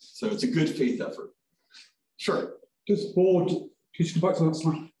 So it's a good faith effort. Sure. Does board, could you come back to that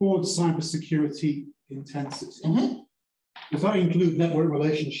slide? Board cybersecurity intensity. Mm-hmm. Does that include network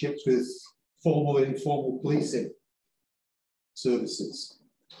relationships with formal and informal policing services?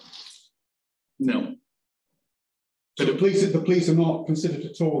 No. So the police are not considered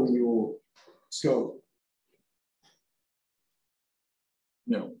at all in your scope?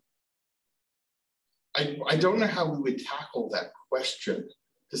 No. I don't know how we would tackle that question,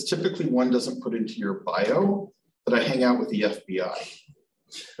 because typically one doesn't put into your bio that I hang out with the FBI.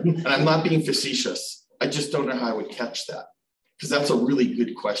 And I'm not being facetious. I just don't know how I would catch that, because that's a really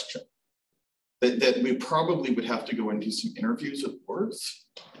good question that we probably would have to go and do some interviews with boards.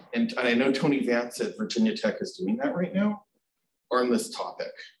 And I know Tony Vance at Virginia Tech is doing that right now on this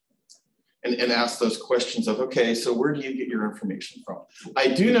topic, and ask those questions of, okay, so where do you get your information from? I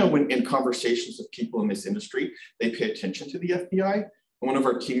do know when in conversations with people in this industry, they pay attention to the FBI. And one of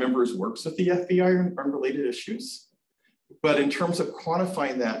our team members works with the FBI on related issues. But in terms of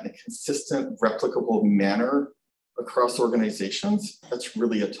quantifying that in a consistent, replicable manner across organizations, that's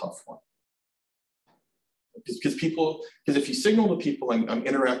really a tough one. Because if you signal to people, I'm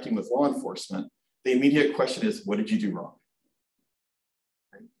interacting with law enforcement, the immediate question is, what did you do wrong?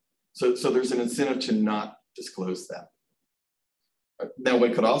 So there's an incentive to not disclose that. Now,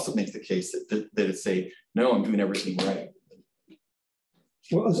 one could also make the case that it's say, no, I'm doing everything right.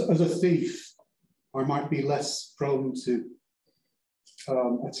 Well, as a thief, I might be less prone to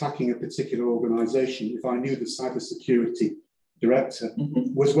attacking a particular organization if I knew the cybersecurity director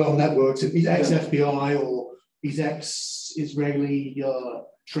was well networked and he's ex-FBI or he's ex-Israeli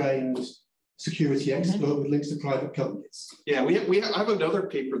trained security expert with links to private companies. Yeah, I have another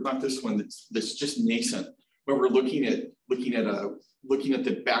paper, not this one, that's just nascent, where we're looking at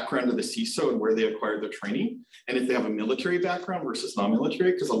the background of the CISO and where they acquired their training, and if they have a military background versus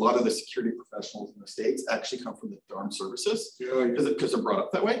non-military, because a lot of the security professionals in the States actually come from the armed services, because they're brought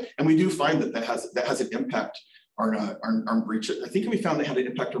up that way, and we do find that has an impact on breaches. I think we found they had an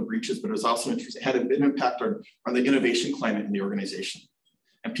impact on breaches, but it was also interesting. It had an impact on the innovation climate in the organization.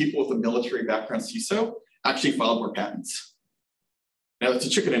 And people with a military background CISO actually filed more patents. Now it's a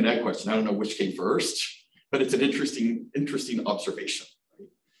chicken and egg question. I don't know which came first, but it's an interesting observation,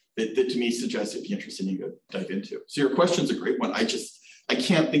 right? That to me suggests it'd be interesting to dive into. So your question's a great one. I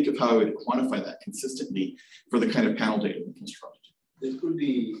can't think of how I would quantify that consistently for the kind of panel data we construct. There could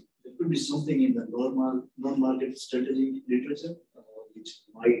be something in the non-market strategy literature, which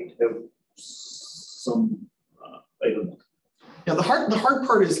might have some, I don't know. Yeah, the hard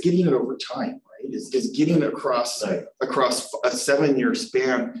part is getting it over time, right? Is getting it across a 7-year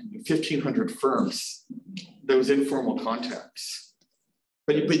span, 1,500 firms, those informal contacts.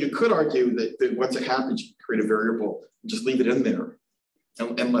 But you could argue that once it happens, you create a variable, just leave it in there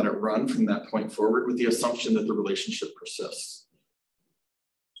and let it run from that point forward with the assumption that the relationship persists.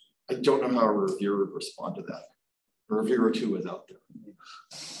 I don't know how a reviewer would respond to that. A reviewer or two is out there.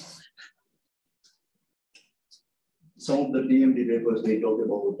 Some of the DMD papers, they talk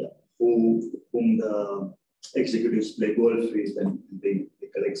about whom the executives play golf with, and they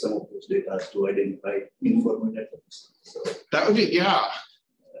collect some of those data to identify informal networks. So that would be, yeah.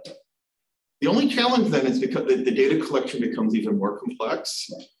 The only challenge then is because the data collection becomes even more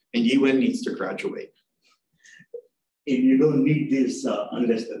complex, and UN needs to graduate. And you don't need this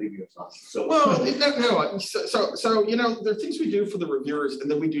unless the reviewers ask. So well, no. So you know, there are things we do for the reviewers,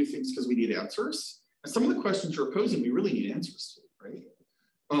 and then we do things because we need answers. And some of the questions you're posing, we really need answers to, right?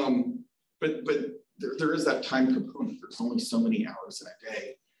 But there is that time component. There's only so many hours in a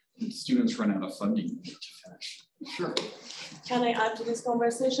day, and students run out of funding to finish. Sure. Can I add to this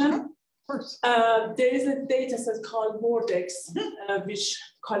conversation? Of course. There is a data set called Vortex, which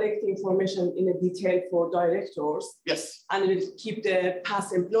collects information in a detail for directors. Yes. And it will keep the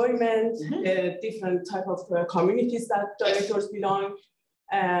past employment, different type of communities that directors belong,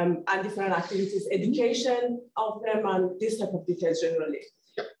 and different activities, education of them, and this type of details generally.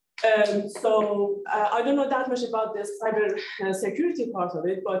 So I don't know that much about the cyber security part of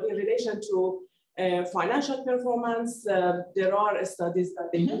it, but in relation to financial performance, there are studies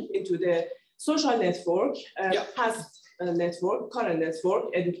that they look into the social network, past network, current network,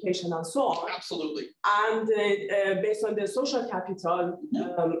 education, and so on. Absolutely. And based on the social capital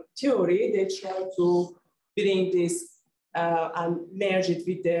theory, they try to bring this and merge it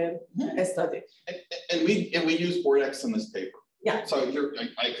with the study. And we use Vortex in this paper. Yeah. So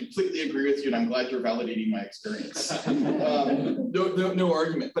I completely agree with you, and I'm glad you're validating my experience. No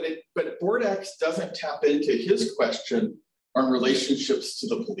argument. But Vortex doesn't tap into his question on relationships to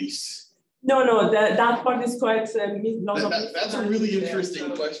the police. No, that part is quite. That's a really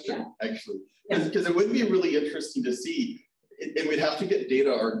interesting question, actually, because it would be really interesting to see, and we'd have to get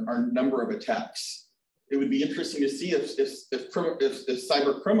data on number of attacks. It would be interesting to see if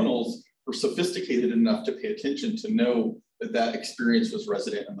cyber criminals were sophisticated enough to pay attention to know that experience was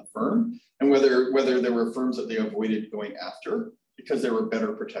resident in the firm, and whether there were firms that they avoided going after because they were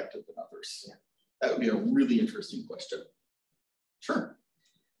better protected than others. Yeah. That would be a really interesting question. Sure.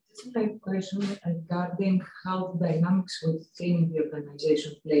 My question regarding how dynamics within the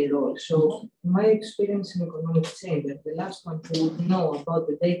organization play a role. So my experience in economic chamber, the last one who would know about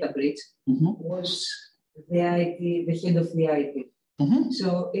the data breach was the head of the IT.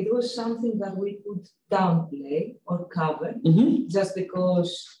 So it was something that we could downplay or cover just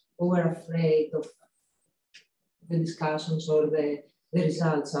because we were afraid of the discussions or the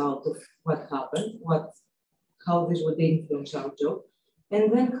results out of what happened, how this would influence our job,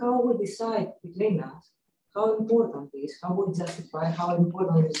 and then how we decide between us how important it is, how we justify how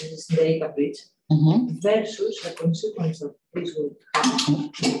important is this data breach versus the consequence of this would have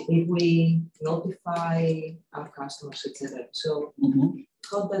if we notify our customers, etc. So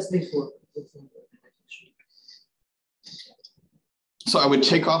how does this work within the organization? So I would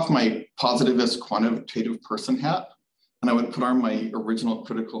take off my positivist quantitative person hat and I would put on my original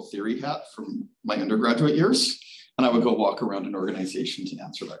critical theory hat from my undergraduate years, and I would go walk around an organization to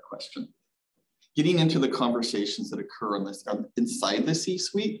answer that question. Getting into the conversations that occur on this inside the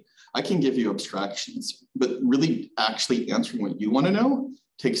C-suite, I can give you abstractions, but really actually answering what you want to know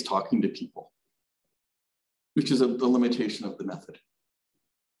takes talking to people, which is the limitation of the method.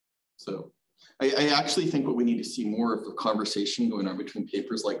 So I actually think what we need to see more of the conversation going on between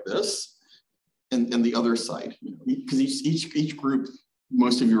papers like this and the other side, because each group,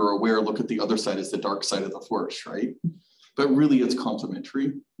 most of you are aware, look at the other side as the dark side of the force, right? But really it's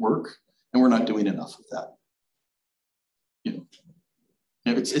complementary work, and we're not doing enough of that.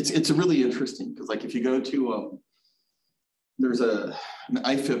 It's really interesting because, like, if you go to there's an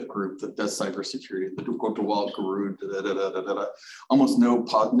IFIP group that does cybersecurity, the Gotawal Guru, almost no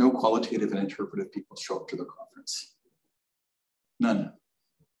qualitative and interpretive people show up to the conference. None.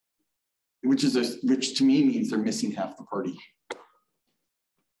 Which to me means they're missing half the party.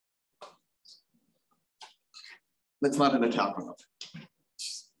 That's not an attack on them.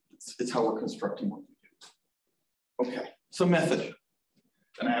 It's how we're constructing what we do. Okay, so method.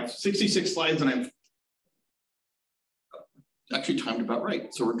 And I have 66 slides, and I've actually timed about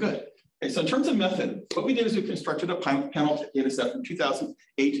right, so we're good. Okay, so in terms of method, what we did is we constructed a panel data set from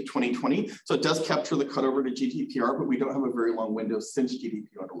 2008 to 2020. So it does capture the cutover to GDPR, but we don't have a very long window since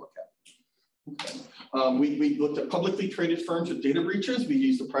GDPR to look at. Okay. We looked at publicly traded firms with data breaches. We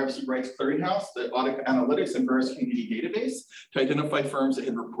used the Privacy Rights Clearinghouse, the Audit Analytics, and Verisk Community Database to identify firms that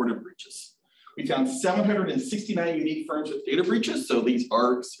had reported breaches. We found 769 unique firms with data breaches. So these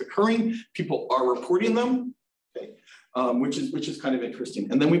are occurring, people are reporting them, okay, which is kind of interesting.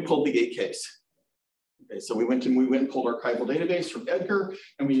 And then we pulled the 8Ks. Okay, so we went and pulled archival database from Edgar,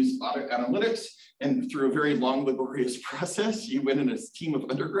 and we used Audit Analytics. And through a very long, laborious process, you went in a team of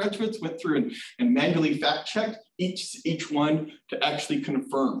undergraduates, went through and manually fact-checked each one to actually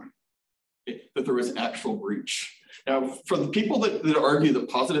confirm that there was an actual breach. Now, for the people that argue that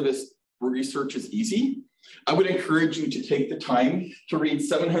positivist research is easy, I would encourage you to take the time to read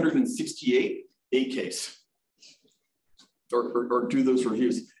 768 8Ks or do those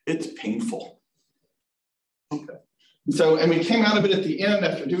reviews. It's painful. Okay. So, and we came out of it at the end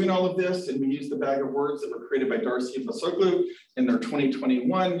after doing all of this, and we used the bag of words that were created by Darcy and Basoglu in their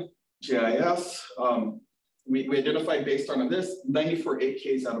 2021 GIS. We identified based on this 94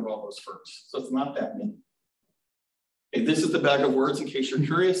 8Ks out of all those firms. So it's not that many. Okay, this is the bag of words in case you're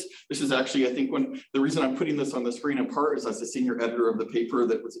curious. This is actually, I think, the reason I'm putting this on the screen in part is as the senior editor of the paper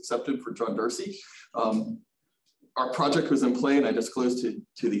that was accepted for John Darcy. Our project was in play, and I disclosed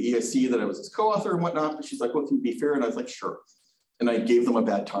to the ESC that I was his co-author and whatnot. But she's like, well, can you be fair? And I was like, sure. And I gave them a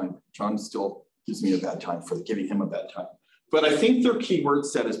bad time. John still gives me a bad time for giving him a bad time. But I think their keyword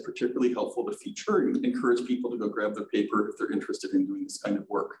set is particularly helpful to feature and encourage people to go grab their paper if they're interested in doing this kind of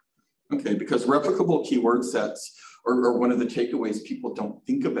work. Okay, because replicable keyword sets are one of the takeaways people don't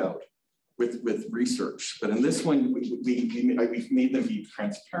think about with research. But in this one, we've made them be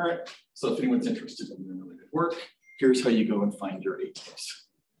transparent. So if anyone's interested in doing related work, here's how you go and find your 8Ks.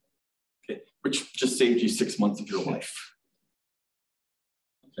 Okay, which just saved you 6 months of your life.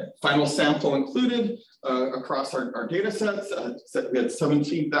 Okay. Final sample included across our data sets. We had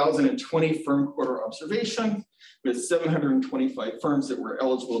 17,020 firm quarter observation. We had 725 firms that were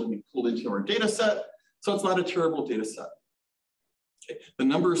eligible to be pulled into our data set. So it's not a terrible data set. Okay. The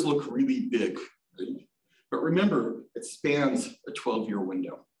numbers look really big, right? But remember, it spans a 12-year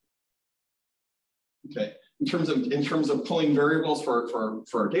window. Okay. In terms of pulling variables for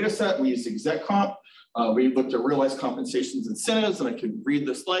our data set, we used exec comp. We looked at realized compensations and incentives, and I could read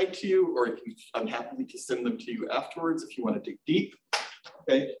the slide to you, or I'm happy to send them to you afterwards if you want to dig deep.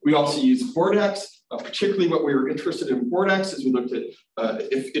 Okay. We also used Bordex. Particularly what we were interested in Bordex is we looked at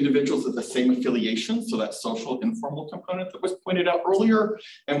if individuals with the same affiliation, so that social informal component that was pointed out earlier.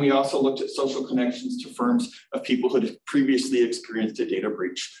 And we also looked at social connections to firms of people who had previously experienced a data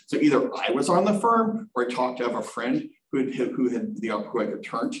breach. So either I was on the firm or I talked to have a friend who I could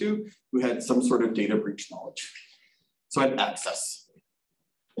turn to, who had some sort of data breach knowledge. So I had access.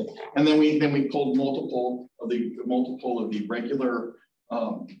 And then we pulled multiple of the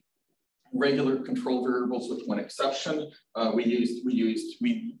regular control variables with one exception. We used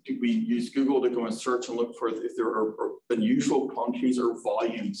Google to go and search and look for if there are unusual quantities or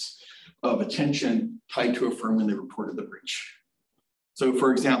volumes of attention tied to a firm when they reported the breach. So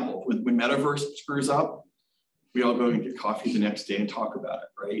for example, when Metaverse screws up, we all go and get coffee the next day and talk about it,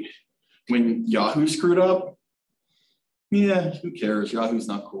 right? When Yahoo screwed up, yeah, who cares? Yahoo's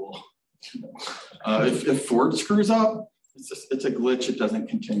not cool. If Ford screws up, it's a glitch, it doesn't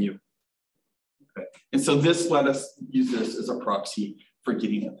continue. Okay. And so this let us use this as a proxy for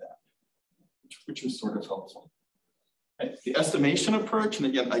getting at that, which was sort of helpful. Okay. The estimation approach, and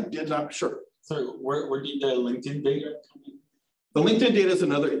again, I did not, sure. So where did the LinkedIn data come in? The LinkedIn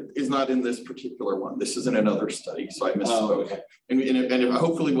data is not in this particular one. This is in another study, so I misspoke. Oh, okay. And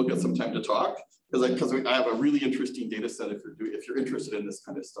hopefully we'll get some time to talk, because I have a really interesting data set if you're interested in this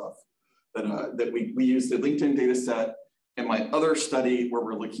kind of stuff. That we use the LinkedIn data set in my other study where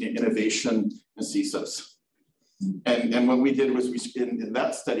we're looking at innovation and CISOs. And what we did was in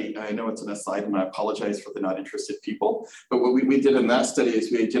that study, I know it's an aside and I apologize for the not interested people, but what we did in that study is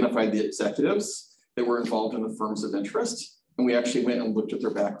we identified the executives that were involved in the firms of interest. And we actually went and looked at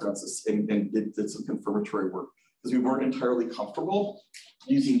their backgrounds and did some confirmatory work, because we weren't entirely comfortable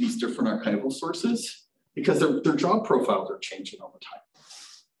using these different archival sources because their job profiles are changing all the time.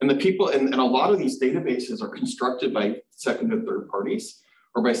 And the people, and a lot of these databases are constructed by second and third parties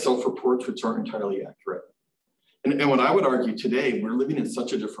or by self-reports, which aren't entirely accurate. And what I would argue today, we're living in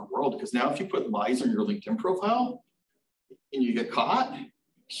such a different world, because now if you put lies on your LinkedIn profile and you get caught,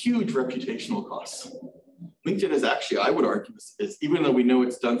 huge reputational costs. LinkedIn is actually, I would argue, is even though we know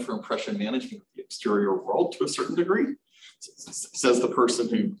it's done for impression management of the exterior world to a certain degree, says the person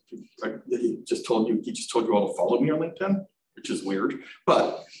who just told you all to follow me on LinkedIn, which is weird,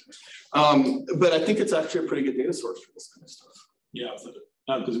 but I think it's actually a pretty good data source for this kind of stuff. Yeah,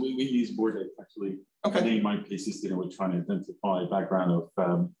 because we use Board actually. Okay. In my pieces, we're trying to identify background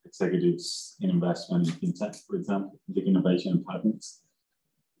of executives in investment in tech, for example, the innovation and patents.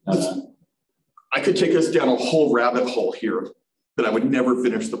 I could take us down a whole rabbit hole here, but I would never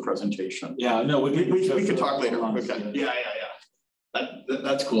finish the presentation. Yeah, no, we could talk later. Okay. Yeah.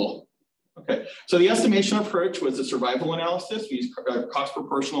 That's cool. Okay. So the estimation approach was a survival analysis. We used cost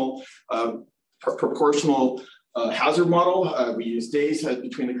proportional hazard model. We use days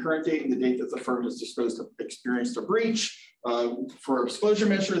between the current date and the date that the firm is disposed to experienced a breach. For exposure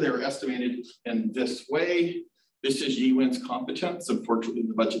measure, they were estimated in this way. This is Yiwen's competence. Unfortunately,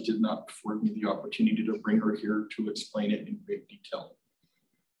 the budget did not afford me the opportunity to bring her here to explain it in great detail.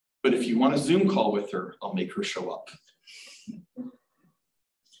 But if you want a Zoom call with her, I'll make her show up.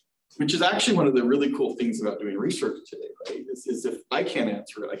 Which is actually one of the really cool things about doing research today, right? Is if I can't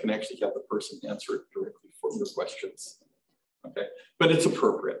answer it, I can actually have the person answer it directly for your questions. Okay, but it's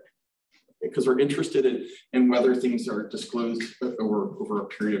appropriate because we're interested in whether things are disclosed over a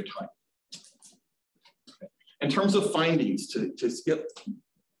period of time. Okay. In terms of findings, to skip,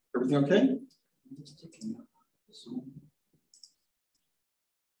 everything okay?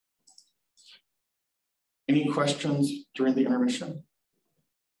 Any questions during the intermission?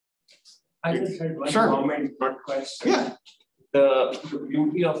 I just had one Sure. comment, not question. Yeah. The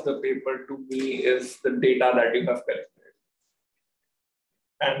beauty of the paper to me is the data that you have collected.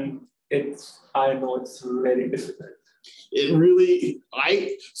 And I know it's very difficult. It really,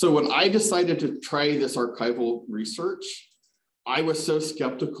 so when I decided to try this archival research, I was so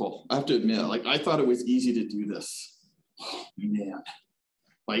skeptical. I have to admit, like I thought it was easy to do this. Oh, man,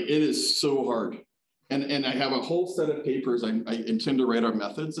 like it is so hard. And I have a whole set of papers I intend to write our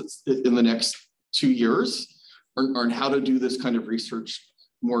methods in the next 2 years on how to do this kind of research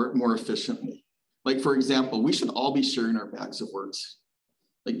more efficiently. Like for example, we should all be sharing our bags of words.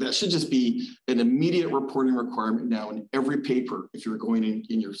 Like that should just be an immediate reporting requirement now in every paper if you're going in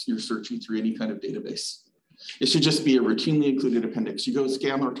you're searching through any kind of database. It should just be a routinely included appendix. You go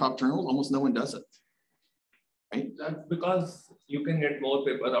scan our top journals, almost no one does it. Right? That's because you can get more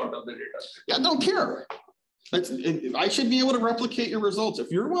papers out of the data. Yeah, I don't care. I should be able to replicate your results.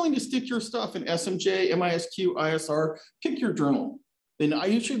 If you're willing to stick your stuff in SMJ, MISQ, ISR, pick your journal. Then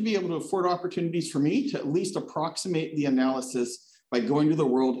you should be able to afford opportunities for me to at least approximate the analysis by going to the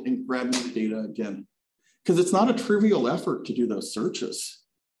world and grabbing the data again. Because it's not a trivial effort to do those searches,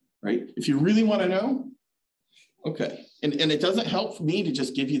 right? If you really want to know, okay. And it doesn't help for me to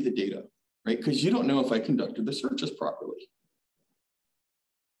just give you the data, right? Because you don't know if I conducted the searches properly.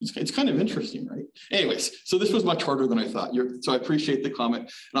 It's kind of interesting, right? Anyways, so this was much harder than I thought. So I appreciate the comment,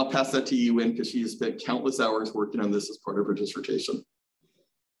 and I'll pass that to Yiwen because she has spent countless hours working on this as part of her dissertation.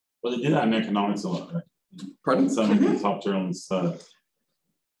 Well, they did that in economics a lot, right? Pardon? Some of the top journals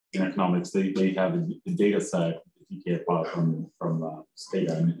in economics, they have a data set TK file from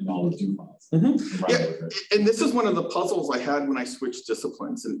Stata and all the Zoom files. Mm-hmm. Yeah, and this is one of the puzzles I had when I switched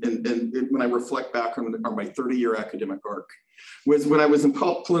disciplines, and when I reflect back on my 30-year academic arc, was when I was in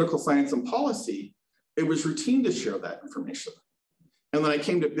political science and policy, it was routine to share that information. And then I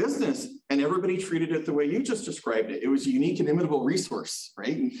came to business and everybody treated it the way you just described it. It was a unique and imitable resource,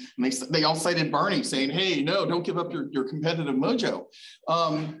 right? And they all cited Barney saying, hey, no, don't give up your competitive mojo.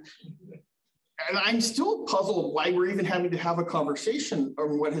 And I'm still puzzled why we're even having to have a conversation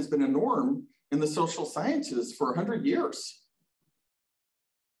on what has been a norm in the social sciences for 100 years.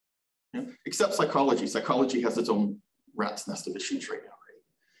 Yeah, except psychology. Psychology has its own rat's nest of issues right now, right?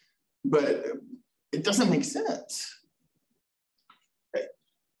 But it doesn't make sense. Okay.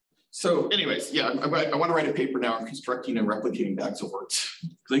 So anyways, yeah, I want to write a paper now on constructing and replicating bags of words. I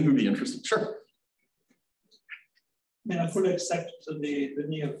think it would be interesting. Sure. I mean, I fully accept the need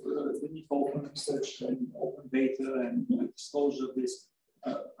for open research and open data and disclosure of this.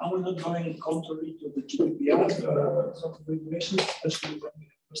 Are we not going contrary to the GDPR sort of regulations, especially when we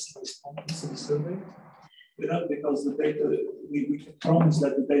have personal respondents in the survey? Because the data, we can promise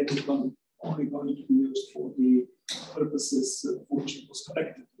that the data is only going to be used for the purposes for which it was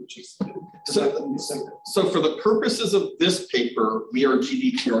collected, which is so for the purposes of this paper, we are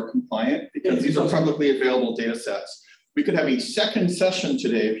GDPR compliant because these are publicly available data sets. We could have a second session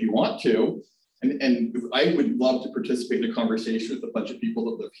today if you want to, and I would love to participate in a conversation with a bunch of people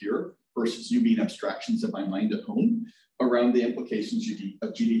that live here versus you being abstractions in my mind at home around the implications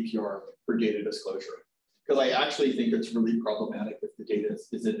of GDPR for data disclosure. Because I actually think it's really problematic if the data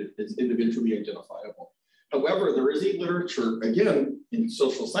is individually identifiable. However, there is a literature, again, in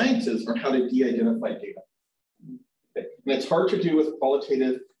social sciences on how to de-identify data. Okay. And it's hard to do with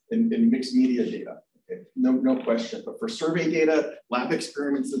qualitative and mixed media data. Okay. No question. But for survey data, lab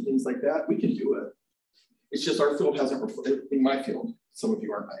experiments and things like that, we can do it. It's just our field hasn't reflected, in my field, some of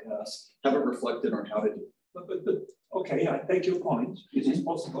you aren't IS, haven't reflected on how to do it. But okay, I take your point. It is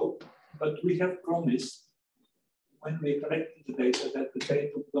possible, but we have promised when we collected the data that the data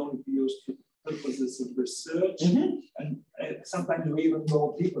would only be used for purposes of research, and sometimes we even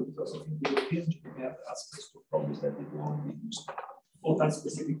go deeper because of the European GDPR asked us to promise that it will only be used for that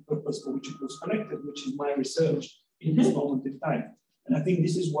specific purpose for which it was collected, which is my research in this moment in time. And I think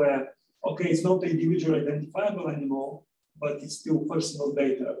this is where, okay, it's not individual identifiable anymore, but it's still personal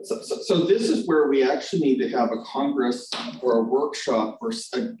data. So this is where we actually need to have a congress or a workshop or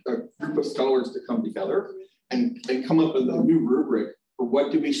a group of scholars to come together and come up with a new rubric for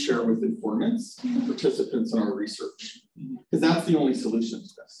what do we share with informants, participants in our research. Because that's the only solution to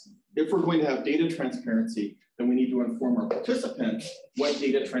this. If we're going to have data transparency, then we need to inform our participants what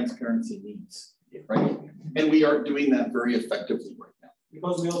data transparency means, right? And we are doing that very effectively right now.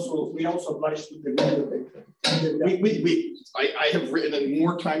 Because we also obliged to deliver the data. I have written in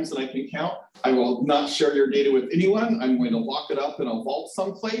more times than I can count. I will not share your data with anyone. I'm going to lock it up in a vault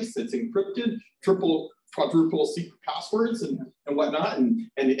someplace. It's encrypted, quadruple secret passwords and whatnot, and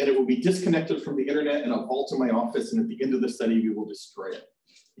it will be disconnected from the internet in a vault in my office. And at the end of the study, we will destroy it.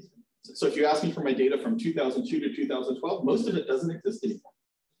 So if you ask me for my data from 2002 to 2012, most of it doesn't exist anymore,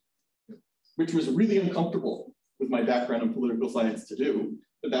 which was really uncomfortable with my background in political science to do,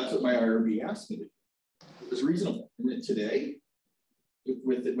 but that's what my IRB asked me to do. It was reasonable. And then today,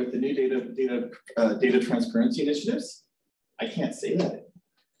 with the new data transparency initiatives, I can't say that.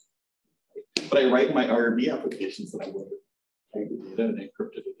 But I write my IRB applications that I would take the data and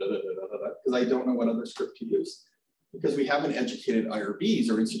encrypt it, because I don't know what other script to use. Because we haven't educated IRBs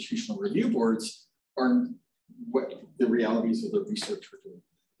or institutional review boards on what the realities of the research we're doing.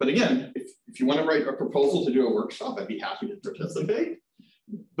 But again, if you want to write a proposal to do a workshop, I'd be happy to participate.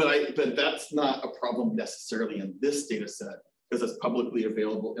 But that's not a problem necessarily in this data set, because it's publicly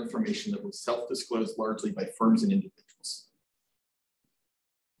available information that was self-disclosed largely by firms and individuals,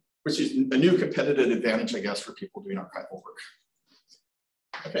 which is a new competitive advantage, I guess, for people doing archival work.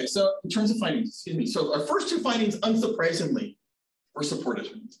 Okay, so in terms of findings, excuse me. So our first two findings, unsurprisingly, were supported.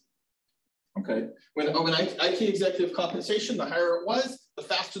 Okay, when IT executive compensation, the higher it was, the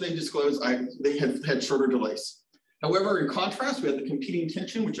faster they disclosed, they had shorter delays. However, in contrast, we had the competing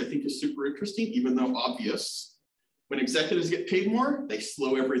tension, which I think is super interesting, even though obvious. When executives get paid more, they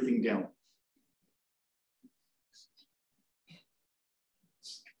slow everything down.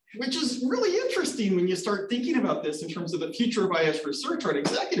 Which is really interesting when you start thinking about this in terms of the future of IS research on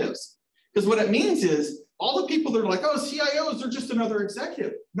executives. Because what it means is all the people that are like, oh, CIOs are just another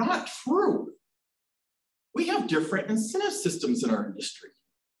executive. Not true. We have different incentive systems in our industry,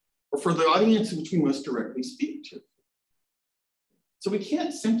 or for the audience which we most directly speak to. So we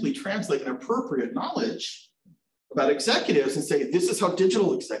can't simply translate an appropriate knowledge about executives and say, this is how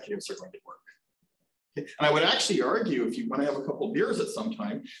digital executives are going to work. And I would actually argue, if you want to have a couple of beers at some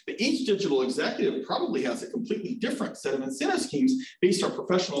time, that each digital executive probably has a completely different set of incentive schemes based on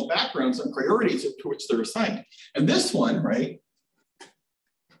professional backgrounds and priorities to which they're assigned. And this one, right,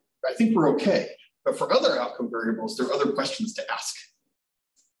 I think we're okay. But for other outcome variables, there are other questions to ask.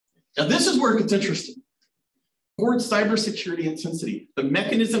 Now, this is where it gets interesting. Towards cybersecurity intensity, the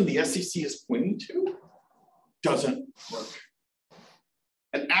mechanism the SEC is pointing doesn't work.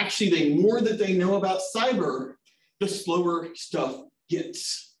 And actually, the more that they know about cyber, the slower stuff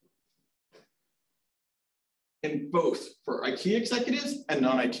gets. And both for IT executives and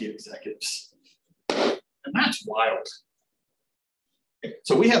non-IT executives. And that's wild. Okay,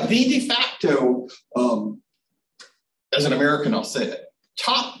 so we have the de facto, as an American, I'll say it,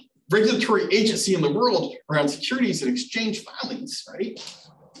 top regulatory agency in the world around securities and exchange filings, right?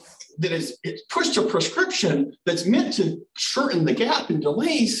 That is, it's pushed a prescription that's meant to shorten the gap and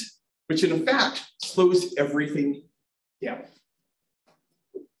delays, which in fact slows everything down,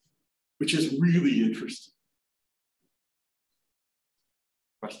 which is really interesting.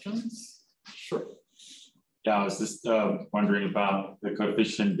 Questions? Sure. Yeah, I was just wondering about the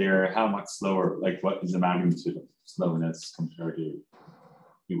coefficient there. How much slower, like what is the magnitude of slowness compared to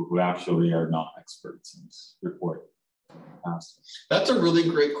people who actually are not experts and report faster? That's a really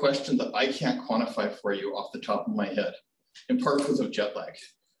great question that I can't quantify for you off the top of my head, in part because of jet lag,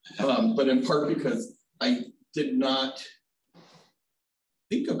 but in part because I did not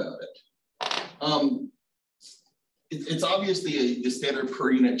think about it. It's obviously a standard per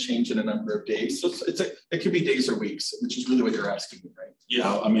unit change in a number of days. So it could be days or weeks, which is really what you're asking me, right?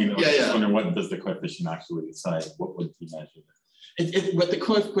 Yeah, I mean, I was just wondering, what does the coefficient actually decide? What would you measure? What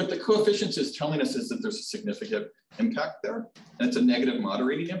the coefficient is telling us is that there's a significant impact there, and it's a negative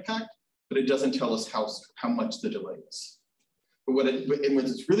moderating impact, but it doesn't tell us how much the delay is. But what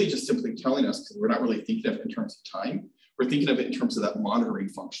it's really just simply telling us, because we're not really thinking of it in terms of time, we're thinking of it in terms of that monitoring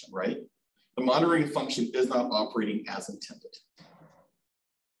function, right? The monitoring function is not operating as intended.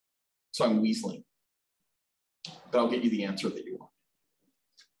 So I'm weaseling. But I'll get you the answer that you want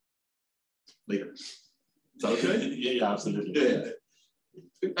later. Is that okay? Yeah, absolutely.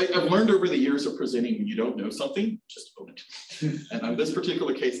 Yeah. I've learned over the years of presenting, when you don't know something, just own it. And on this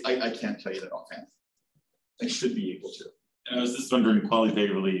particular case, I can't tell you that offhand. I should be able to. And I was just wondering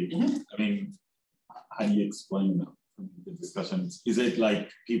qualitatively, I mean, how do you explain that? The discussions, is it like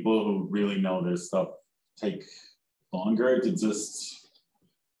people who really know this stuff take longer to just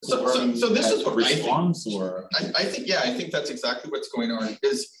so this is what response, I think that's exactly what's going on,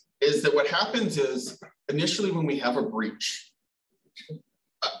 is that what happens is initially when we have a breach,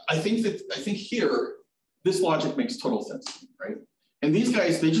 I think here this logic makes total sense, right? And these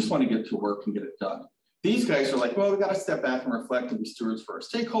guys, they just want to get to work and get it done. These guys are like, well, we got to step back and reflect and be stewards for our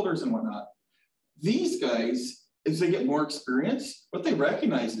stakeholders and whatnot. These guys, as they get more experience, what they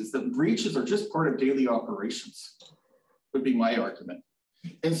recognize is that breaches are just part of daily operations, would be my argument.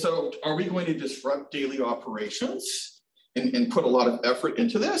 And so are we going to disrupt daily operations and put a lot of effort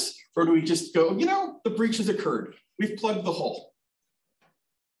into this? Or do we just go, you know, the breach has occurred. We've plugged the hole.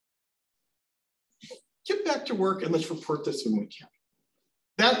 Get back to work and let's report this when we can.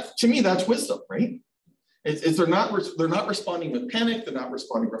 That, to me, that's wisdom, right? They're not responding with panic, they're not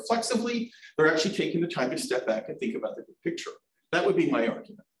responding reflexively, they're actually taking the time to step back and think about the big picture. That would be my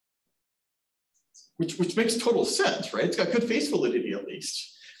argument. Which makes total sense, right? It's got good face validity at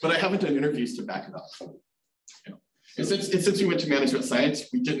least, but I haven't done interviews to back it up. You know, and since we went to management science,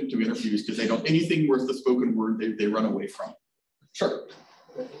 we didn't do interviews because they don't, anything worth the spoken word, they run away from. Sure.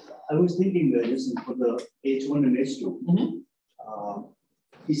 I was thinking that just for the H1 and H2,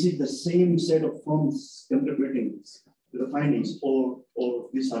 is it the same set of firms contributing to the findings, or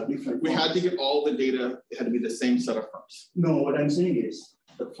these are different? We had to get all the data, it had to be the same set of firms. No, what I'm saying is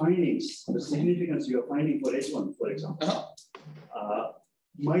the findings, the significance you're finding for H1, for example,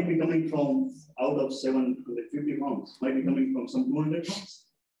 might be coming from out of 750 firms, might be coming from some 200 firms.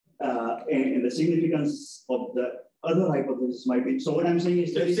 And the significance of the other hypothesis might be, so what I'm saying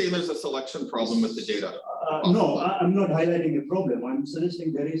is there's a selection problem with the data. No, I'm not highlighting a problem. I'm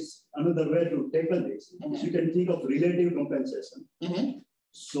suggesting there is another way to tackle this. You can think of relative compensation.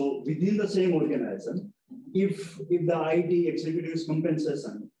 So within the same organization, if the IT executive's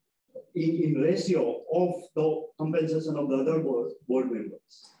compensation in ratio of the compensation of the other board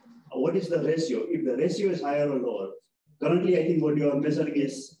members, what is the ratio? If the ratio is higher or lower, currently I think what you are measuring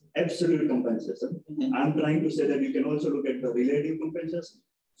is absolute compensation. I'm trying to say that you can also look at the relative compensation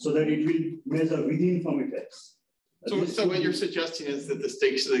so that it will measure within firm effects. So what you're suggesting is that the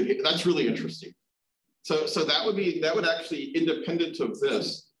stakes of the game, that's really interesting. So that would actually, independent of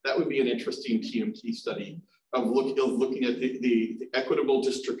this, that would be an interesting TMT study of looking at the equitable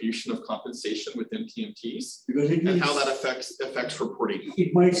distribution of compensation within TMTs, because and how that affects reporting.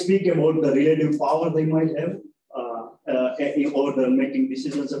 It might speak about the relative power they might have, or the making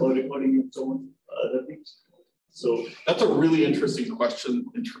decisions about reporting and so on, other things. So that's a really interesting question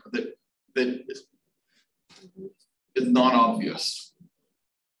that is non-obvious.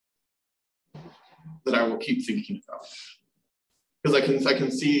 that I will keep thinking about. Because I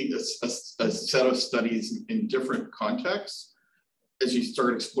can see a set of studies in different contexts as you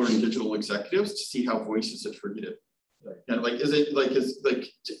start exploring digital executives to see how voice is attributed. And like, is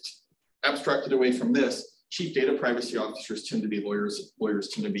abstracted away from this, chief data privacy officers tend to be lawyers. Lawyers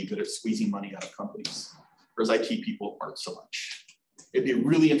tend to be good at squeezing money out of companies, whereas IT people aren't so much. It'd be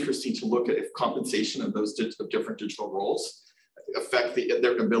really interesting to look at if compensation of those different digital roles affect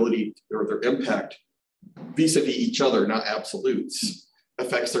their ability or their impact vis-a-vis each other, not absolutes,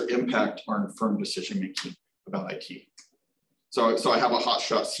 affects their impact on firm decision-making about IT. So I have a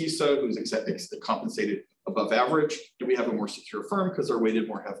hotshot CISO who's compensated above average. Do we have a more secure firm because they're weighted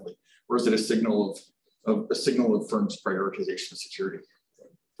more heavily? Or is it a signal of firms' prioritization of security?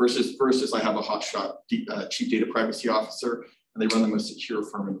 Versus I have a hotshot chief data privacy officer and they run the most secure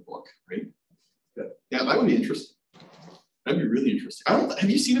firm in the book, right? Yeah, that would be interesting. That'd be really interesting. Have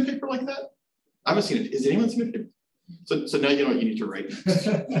you seen a paper like that? I haven't seen it. Has anyone seen it? So now you know what you need to write.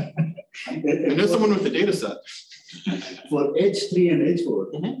 And there's someone with a data set. For H3 and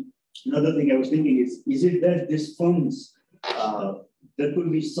H4, another thing I was thinking is it that these firms, there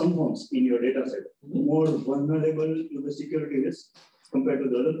could be some firms in your data set more vulnerable to the security risk compared to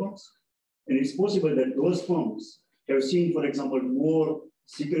the other firms? And it's possible that those firms have seen, for example, more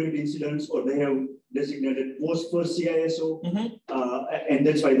security incidents, or they have designated post-first CISO, and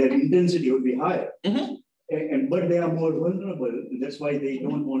that's why their intensity would be higher. But they are more vulnerable, and that's why they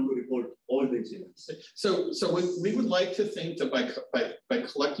don't want to report all the incidents. So we would like to think that by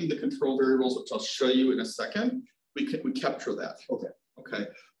collecting the control variables, which I'll show you in a second, we capture that. Okay.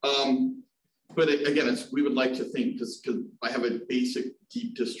 But again, we would like to think, because I have a basic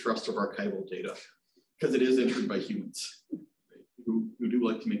deep distrust of archival data, because it is entered by humans who do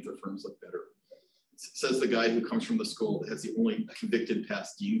like to make their firms look better. Says the guy who comes from the school that has the only convicted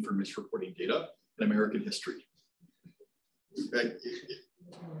past dean for misreporting data in American history.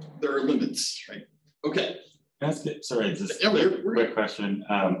 There are limits, right? Okay. Sorry, just a quick question.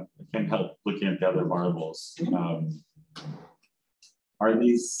 I can't help looking at the other variables. Are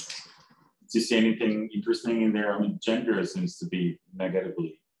these, do you see anything interesting in there? I mean, gender seems to be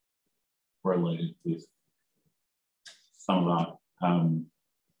negatively correlated with some of that.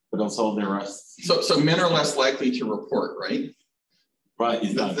 But also the rest. So men are less likely to report, right? Right.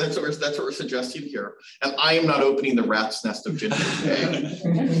 That's what we're suggesting here. And I am not opening the rat's nest of gender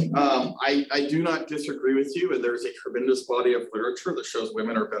today. I do not disagree with you. And there's a tremendous body of literature that shows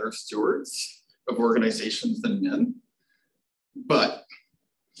women are better stewards of organizations than men. But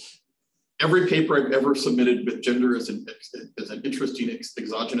every paper I've ever submitted with gender as an interesting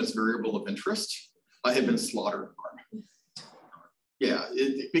exogenous variable of interest, I have been slaughtered on. Yeah,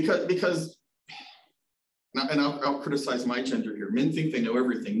 because and I'll criticize my gender here. Men think they know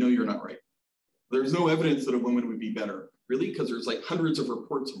everything. No, you're not right. There's no evidence that a woman would be better, really, because there's like hundreds of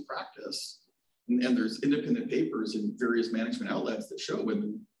reports in practice, and there's independent papers in various management outlets that show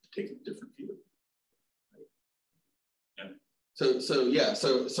women take a different view. Right? Yeah.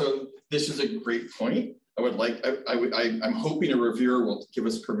 So this is a great point. I would like. I'm hoping a reviewer will give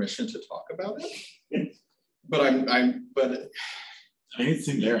us permission to talk about it. But I think it's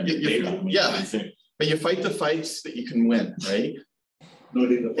in there in the data. Yeah, but you fight the fights that you can win, right?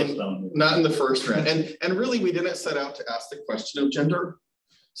 Not in the first round. Not in the first round. And really, we didn't set out to ask the question of gender.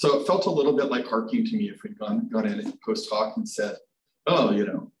 So it felt a little bit like harking to me if we'd gone in post hoc and said, oh,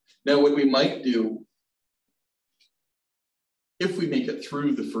 now what we might do, if we make it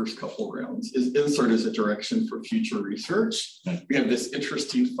through the first couple rounds, is insert as a direction for future research. We have this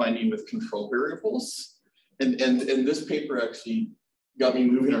interesting finding with control variables. And this paper actually got me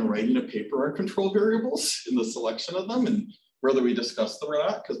moving on writing a paper on control variables in the selection of them and whether we discuss them or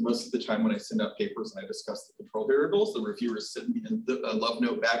not, because most of the time when I send out papers and I discuss the control variables, the reviewers send me a love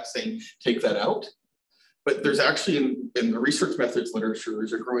note back saying, take that out. But there's actually in the research methods literature,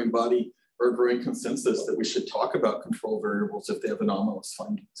 there's a growing body or a growing consensus that we should talk about control variables if they have anomalous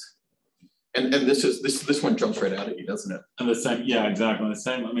findings. And this one jumps right out at you, doesn't it? And the same, yeah, exactly the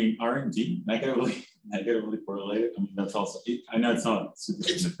same. I mean, R&D negatively correlated. I mean, that's also. I know it's not super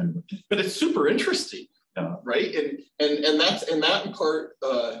significant, but it's super interesting, right? And that's in part.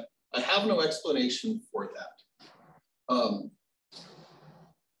 I have no explanation for that.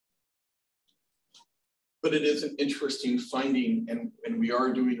 But it is an interesting finding, and we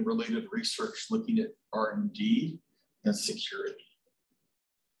are doing related research looking at R&D and security.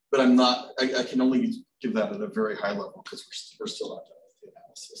 But I'm not, I can only give that at a very high level because we're still not done with the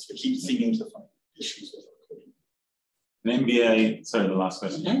analysis. We keep seeming to find issues with our coding. An MBA, sorry, the last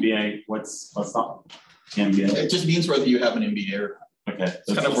question. MBA, what's that? MBA? It just means whether you have an MBA or not. Okay.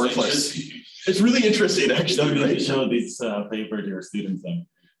 It's kind of worthless. It's really interesting, actually. You don't need right? to show this paper to your students then.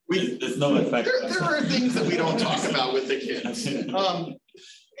 There's no effect. There are things that we don't talk about with the kids. And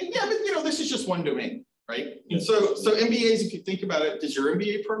yeah, but you know, this is just one domain, right? Yeah. So MBAs, if you think about it, does your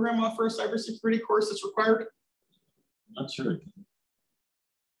MBA program offer a cybersecurity course that's required? I'm not sure.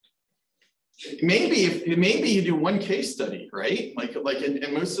 Maybe you do one case study, right?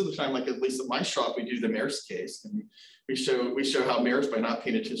 And most of the time, like at least at my shop, we do the mayor's case, and we show how mayors, by not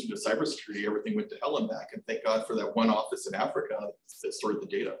paying attention to cybersecurity, everything went to hell and back. And thank God for that one office in Africa that stored the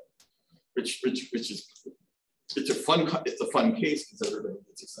data, which is it's a fun case because everybody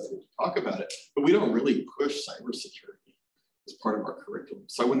gets excited to talk about it. But we don't really push cybersecurity as part of our curriculum,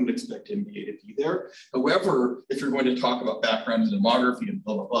 so I wouldn't expect MBA to be there. However, if you're going to talk about background in demography and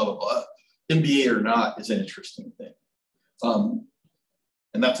blah blah blah blah blah, MBA or not is an interesting thing.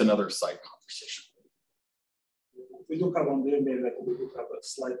 And that's another side conversation. We do have on the MBA level, we do have a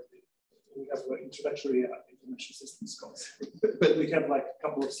slide. We have an introductory information systems course. But we have like a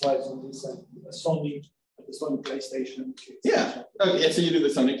couple of slides on this Sony PlayStation. Yeah. Okay, so you do the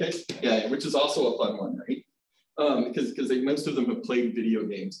Sony case? Yeah, which is also a fun one, right? Because most of them have played video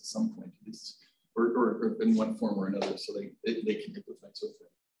games at some point, at least, or in one form or another, so they can implement with it.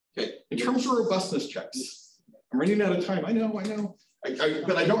 Okay, in terms of robustness checks, I'm running out of time. I know.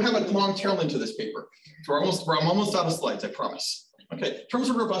 But I don't have a long tail into this paper. So I'm almost out of slides, I promise. Okay, in terms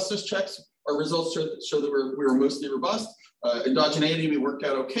of robustness checks, our results show that we were mostly robust. Endogeneity, we worked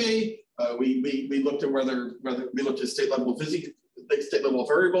out okay. We looked at whether we looked at state level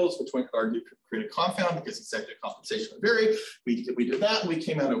variables, which one could argue could create a confound because executive compensation would vary. We did that, and we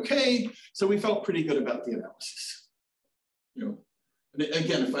came out okay. So we felt pretty good about the analysis. You know. And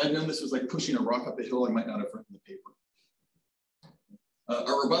again, if I had known this was like pushing a rock up a hill, I might not have written the paper.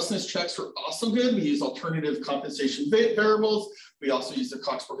 Our robustness checks were also good. We used alternative compensation variables. We also used the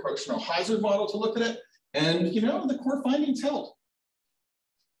Cox proportional hazard model to look at it. And you know, the core findings held,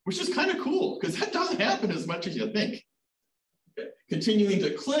 which is kind of cool because that doesn't happen as much as you think. Okay. Continuing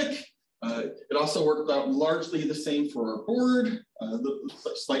to click. It also worked out largely the same for our board.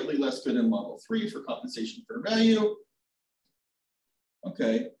 Slightly less good in model 3 for compensation fair value.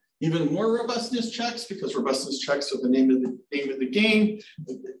 Okay, even more robustness checks, because robustness checks are the name of the game.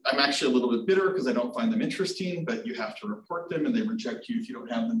 I'm actually a little bit bitter because I don't find them interesting, but you have to report them and they reject you if you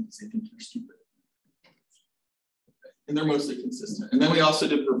don't have them because they think you're stupid. Okay. And they're mostly consistent. And then we also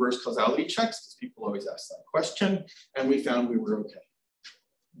did reverse causality checks because people always ask that question, and we found we were okay.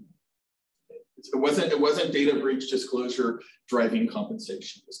 It wasn't data breach disclosure driving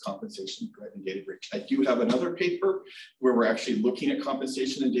compensation. It was compensation driving data breach. I do have another paper where we're actually looking at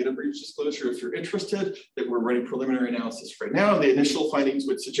compensation and data breach disclosure. If you're interested, that we're running preliminary analysis right now. The initial findings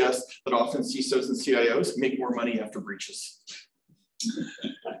would suggest that often CISOs and CIOs make more money after breaches.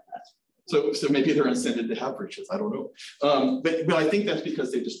 So maybe they're incented to have breaches. I don't know. But I think that's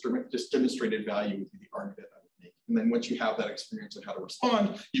because they just demonstrated value with the argument. And then once you have that experience on how to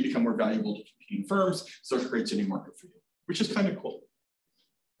respond, you become more valuable to competing firms. So it creates a new market for you, which is kind of cool.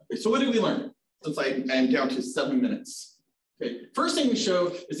 Okay, so what did we learn? Since I am down to 7 minutes. Okay, first thing we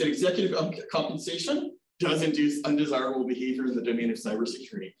showed is that executive compensation does induce undesirable behavior in the domain of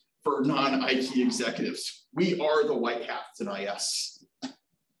cybersecurity for non-IT executives. We are the white hats in IS.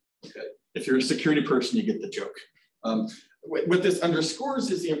 Okay, if you're a security person, you get the joke. What this underscores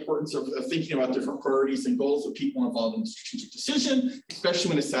is the importance of thinking about different priorities and goals of people involved in strategic decision, especially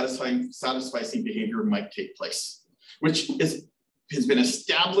when a satisficing behavior might take place, which has been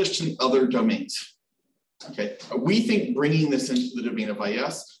established in other domains. Okay, we think bringing this into the domain of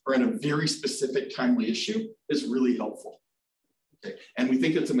IS or in a very specific timely issue is really helpful. Okay, and we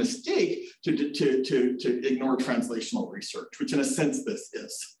think it's a mistake to ignore translational research, which in a sense this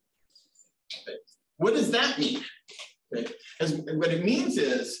is. Okay. What does that mean? Okay. What it means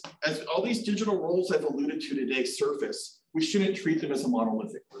is, as all these digital roles I've alluded to today surface, we shouldn't treat them as a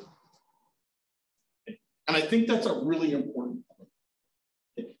monolithic group. Okay. And I think that's a really important point.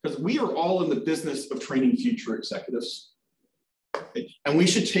 Okay. Because we are all in the business of training future executives. Okay. And we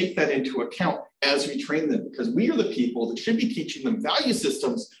should take that into account as we train them, because we are the people that should be teaching them value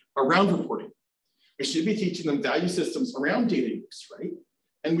systems around reporting. We should be teaching them value systems around data use, right?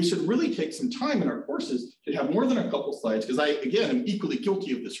 And we should really take some time in our courses to have more than a couple slides, because I, again, am equally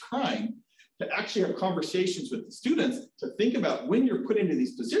guilty of this crime, to actually have conversations with the students to think about when you're put into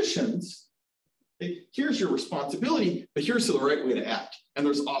these positions, okay, here's your responsibility, but here's the right way to act. And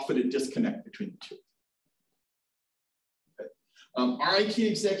there's often a disconnect between the two. Okay. Are IT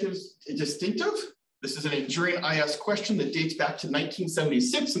executives distinctive? This is an enduring IS question that dates back to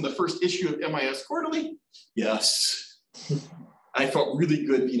 1976 in the first issue of MIS Quarterly. Yes. I felt really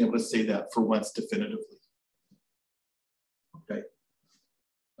good being able to say that for once definitively. Okay.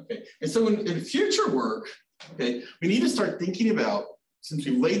 Okay. And so in future work, okay, we need to start thinking about, since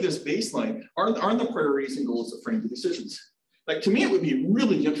we've laid this baseline, are the priorities and goals that frame the decisions? Like, to me, it would be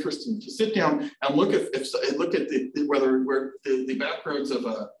really interesting to sit down and look at the backgrounds of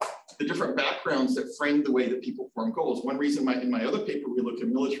the different backgrounds that frame the way that people form goals. One reason in my other paper, we look at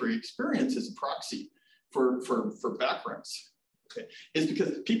military experience as a proxy for backgrounds. Okay, is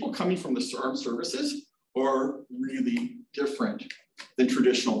because people coming from the armed services are really different than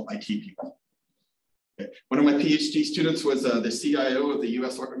traditional IT people. Okay. One of my PhD students was the CIO of the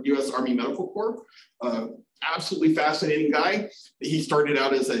US Army Medical Corps. Absolutely fascinating guy. He started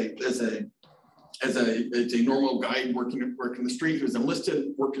out as a normal guy working the street. He was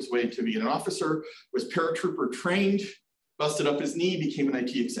enlisted, worked his way to be an officer, was paratrooper trained, busted up his knee, became an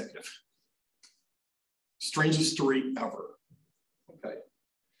IT executive. Strangest story ever. Okay.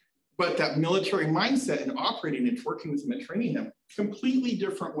 But that military mindset and operating and working with him and training him, completely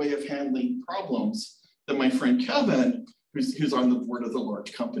different way of handling problems than my friend Kevin, who's on the board of the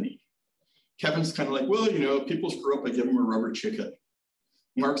large company. Kevin's kind of like, well, you know, people screw up, I give them a rubber chicken.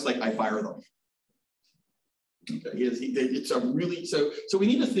 Mark's like, I fire them. Okay, it's a really, so we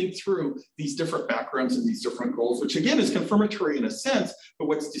need to think through these different backgrounds and these different goals, which again is confirmatory in a sense, but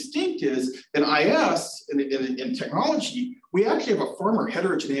what's distinct is in IS, in technology, we actually have a far more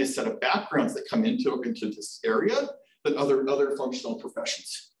heterogeneous set of backgrounds that come into this area than other functional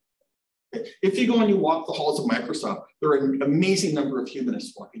professions. Okay. If you go and you walk the halls of Microsoft, there are an amazing number of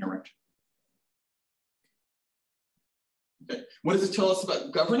humanists walking around. Okay. What does it tell us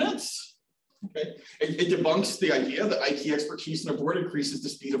about governance? Okay. It debunks the idea that IT expertise in a board increases the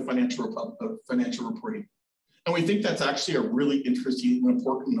speed of financial reporting. And we think that's actually a really interesting and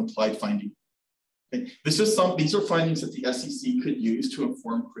important and applied finding. Okay. These are findings that the SEC could use to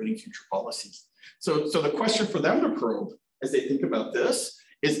inform creating future policies. So the question for them to probe as they think about this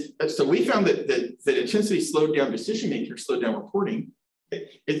is, so we found that intensity slowed down decision making or slowed down reporting.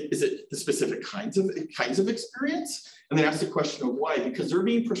 Is it the specific kinds of experience? And then ask the question of why, because they're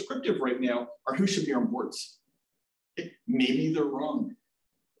being prescriptive right now on who should be on boards. Maybe they're wrong.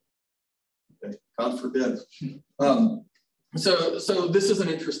 Okay. God forbid. So this is an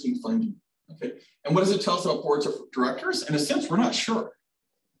interesting finding. Okay. And what does it tell us about boards of directors? In a sense, we're not sure,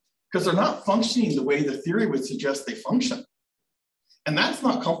 because they're not functioning the way the theory would suggest they function. And that's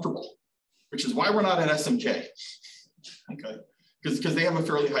not comfortable, which is why we're not at SMJ. Okay. Because they have a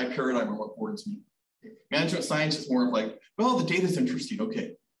fairly high paradigm of what boards mean. Management science is more of like, well, the data's interesting,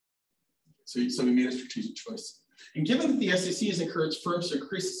 okay. So we made a strategic choice. And given that the SEC has encouraged firms to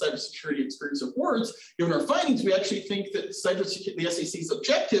increase the cybersecurity experience of boards, given our findings, we actually think that the SEC's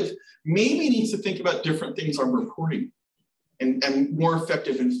objective maybe needs to think about different things on reporting and more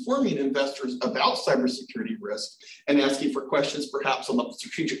effective informing investors about cybersecurity risk and asking for questions perhaps on the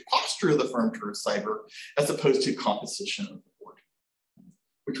strategic posture of the firm towards cyber as opposed to composition of the board,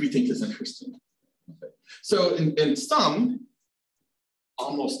 which we think is interesting. Okay. So in sum,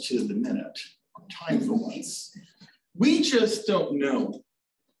 almost to the minute, on time for once, we just don't know,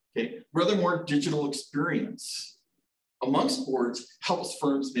 okay, whether more digital experience amongst boards helps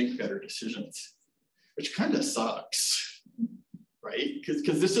firms make better decisions, which kind of sucks, right?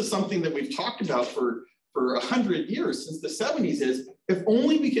 Because this is something that we've talked about for 100 years, since the 70s, is if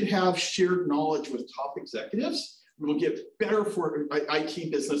only we could have shared knowledge with top executives, we will get better for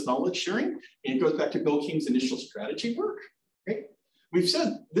IT business knowledge sharing. And it goes back to Bill King's initial strategy work, right? We've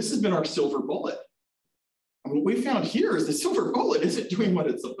said this has been our silver bullet. And what we found here is the silver bullet isn't doing what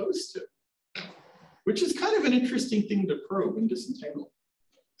it's supposed to, which is kind of an interesting thing to probe and disentangle.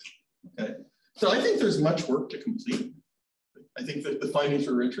 Okay, so I think there's much work to complete. I think that the findings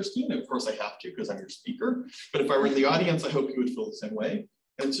are interesting. Of course, I have to because I'm your speaker. But if I were in the audience, I hope you would feel the same way.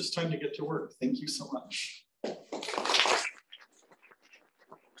 And it's just time to get to work. Thank you so much. I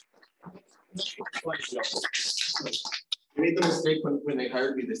made the mistake when they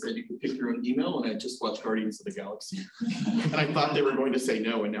hired me. They said you could pick your own email, and I just watched Guardians of the Galaxy. And I thought they were going to say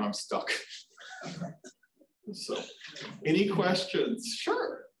no, and now I'm stuck. So, any questions?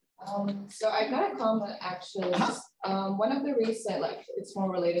 Sure. So I got a comment actually. One of the recent, like it's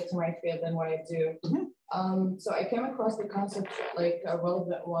more related to my field than what I do. Mm-hmm. So I came across the concept, like a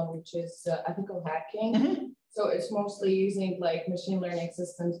relevant one, which is ethical hacking. Mm-hmm. So it's mostly using like machine learning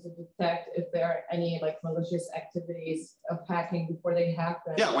systems to detect if there are any like malicious activities of hacking before they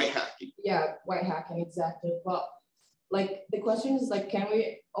happen. Yeah, white hacking. Yeah, white hacking, exactly. But like the question is like, can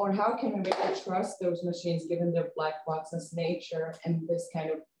we, or how can we make us trust those machines given their black boxes nature and this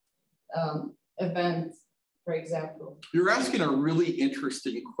kind of event for example? You're asking a really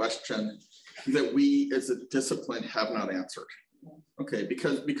interesting question that we as a discipline have not answered. Okay,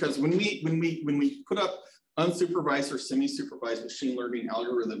 because when we put up unsupervised or semi-supervised machine learning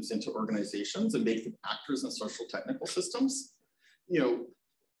algorithms into organizations and make them actors in social technical systems, you know,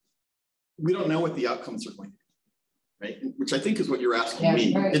 we don't know what the outcomes are going to be, right? Which I think is what you're asking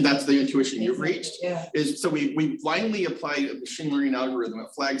me, right. And that's the intuition you've reached. Yeah. Is so we blindly apply a machine learning algorithm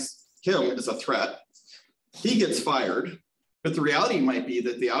that flags him as a threat. He gets fired, but the reality might be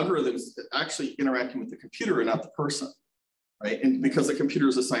that the algorithm is actually interacting with the computer and not the person. Right, and because the computer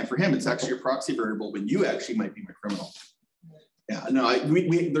is assigned for him, it's actually a proxy variable, but you actually might be my criminal. Yeah, no,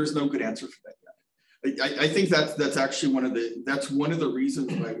 there's no good answer for that yet. I think that's actually one of the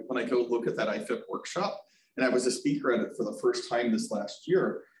reasons why when I go look at that IFIP workshop, and I was a speaker at it for the first time this last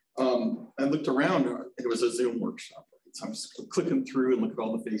year. I looked around, it was a Zoom workshop, right? So I'm just clicking through and look at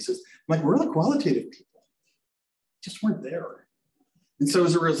all the faces. I'm like, where are the qualitative people? Just weren't there. And so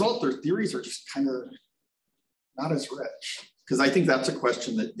as a result, their theories are just kind of not as rich. Because I think that's a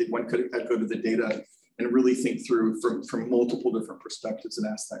question that one could go to the data and really think through from multiple different perspectives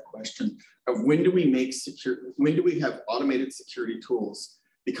and ask that question of when do we have automated security tools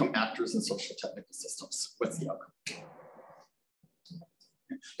become actors in social technical systems? What's the outcome?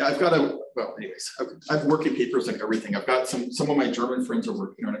 Yeah, I have working papers and everything. I've got some of my German friends are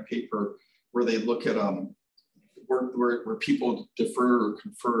working on a paper where they look at where people defer or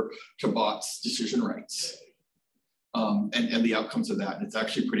confer to bots decision rights. And the outcomes of that. And it's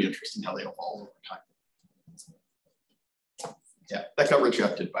actually pretty interesting how they evolve over time. Yeah, that got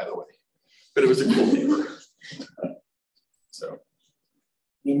rejected, by the way, but it was a cool paper. So,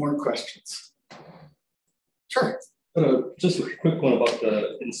 any more questions? Sure. Just a quick one about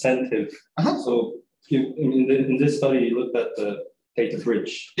the incentive. So, in this study, you looked at the data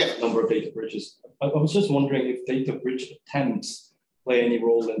breach, number of data breaches. I was just wondering if data breach attempts play any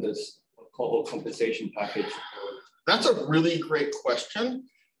role in this whole compensation package. That's a really great question.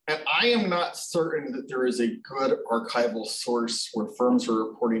 And I am not certain that there is a good archival source where firms are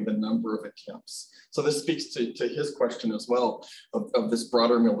reporting the number of attempts. So this speaks to his question as well of this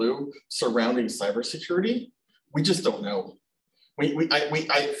broader milieu surrounding cybersecurity. We just don't know.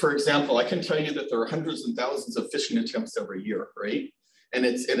 For example, I can tell you that there are hundreds and thousands of phishing attempts every year, right? And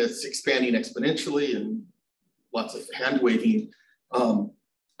it's expanding exponentially and lots of hand waving.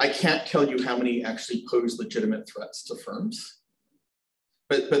 I can't tell you how many actually pose legitimate threats to firms.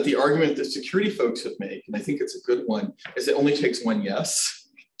 But the argument that security folks have made, and I think it's a good one, is it only takes one yes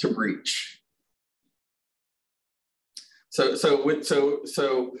to breach. So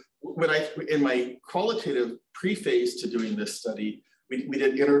when in my qualitative preface to doing this study, we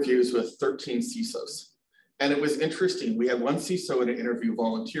did interviews with 13 CISOs. And it was interesting. We had one CISO in an interview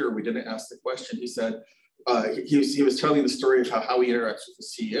volunteer. We didn't ask the question. He said, he was telling the story of how he interacts with the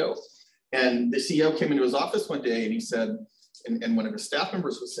CEO. And the CEO came into his office one day and he said, and one of his staff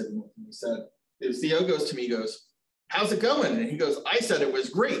members was sitting with him, he said, the CEO goes to me, he goes, how's it going? And he goes, I said it was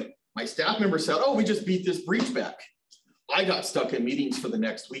great. My staff member said, oh, we just beat this breach back. I got stuck in meetings for the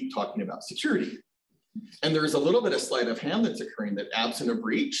next week talking about security. And there's a little bit of sleight of hand that's occurring that absent a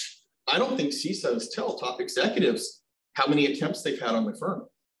breach, I don't think CISOs tell top executives how many attempts they've had on the firm.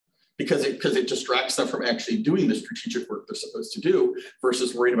 Because it distracts them from actually doing the strategic work they're supposed to do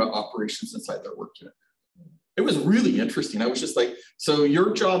versus worrying about operations inside their work unit. It was really interesting. I was just like, so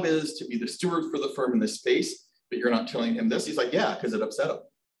your job is to be the steward for the firm in this space, but you're not telling him this? He's like, yeah, because it upset him.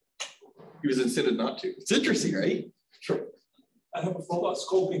 He was incented not to. It's interesting, right? Sure. I have a follow-up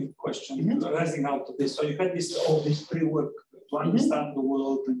scoping question arising out of this. So you had all this pre-work to understand the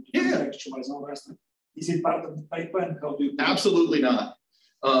world and to contextualize all the rest. Is it part of the pipeline? How do you? Absolutely not.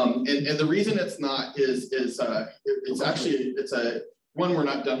 And the reason it's not is it's one, we're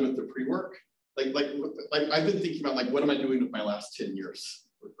not done with the pre-work. Like I've been thinking about what am I doing with my last 10 years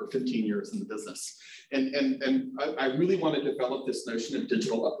or 15 years in the business? And I really want to develop this notion of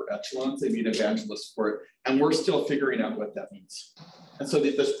digital upper echelons and be an evangelist for it. And we're still figuring out what that means. And so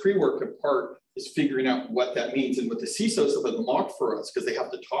this pre-work part is figuring out what that means. And what the CISOs have unlocked for us, because they have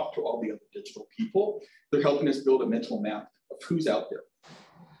to talk to all the other digital people, they're helping us build a mental map of who's out there.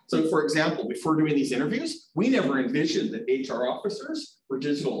 So for example, before doing these interviews, we never envisioned that HR officers were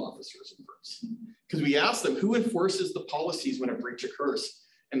digital officers in firms. Because we asked them, who enforces the policies when a breach occurs?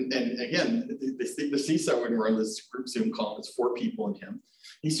 And again, the CISO, when we're on this group Zoom call, it's 4 people and him,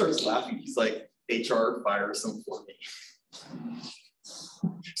 he starts laughing. He's like, HR fires them for me.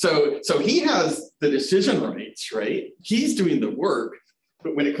 So he has the decision rights, right? He's doing the work,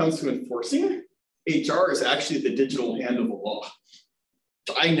 but when it comes to enforcing, HR is actually the digital hand of the law.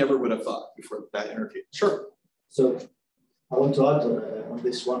 I never would have thought before that interview. Sure. So I want to add on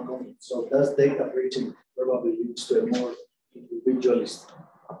this one comment. So does data breaching probably leads to a more individualist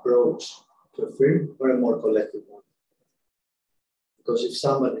approach to a firm or a more collective one? Because if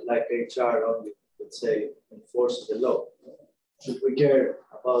somebody like HR only, let's say, enforces the law, should we care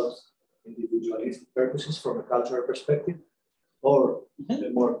about individualistic purposes from a cultural perspective or a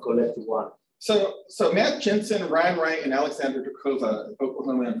more collective one? So Matt Jensen, Ryan Wright, and Alexander Drakova,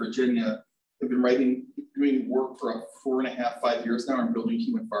 Oklahoma and Virginia, have been doing work for 4.5, 5 years now on building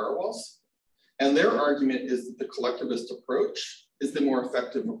human firewalls. And their argument is that the collectivist approach is the more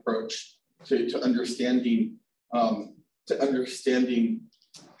effective approach to understanding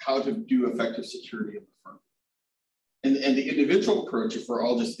how to do effective security in the firm. And the individual approach, if we're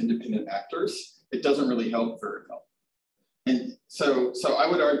all just independent actors, it doesn't really help very well. And so I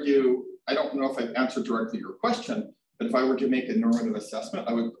would argue, I don't know if I've answered directly your question, but if I were to make a normative assessment,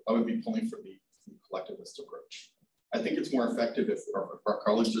 I would be pulling for the collectivist approach. I think it's more effective if our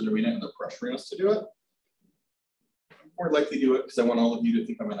colleagues are doing it and they're pressuring us to do it. More likely to do it because I want all of you to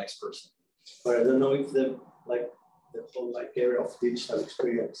think I'm a nice person. But I don't know if the whole area of digital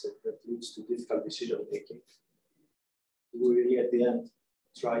experience that leads to difficult decision making. We really at the end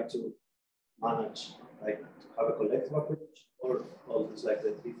try to manage, like to have a collective approach, or all this like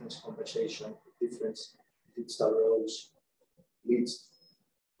the difference conversation, the difference digital roles leads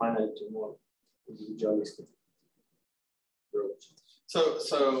finally to more individualistic approach.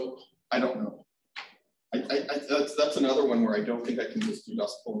 So I don't know. That's another one where I don't think I can just do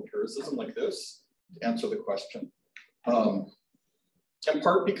dust pull empiricism like this to answer the question. In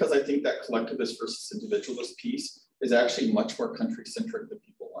part because I think that collectivist versus individualist piece is actually much more country-centric than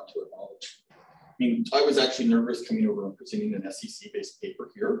people want to acknowledge. I mean, I was actually nervous coming over and presenting an SEC-based paper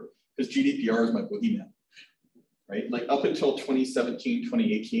here because GDPR is my boogeyman, right? Like up until 2017,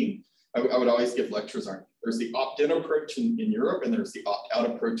 2018, I would always give lectures on, there's the opt-in approach in Europe and there's the opt-out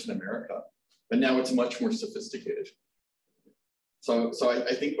approach in America. But now it's much more sophisticated. So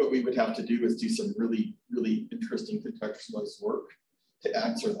I think what we would have to do is do some really, really interesting contextualized work to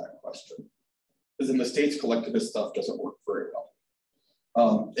answer that question. Because in the States, collectivist stuff doesn't work very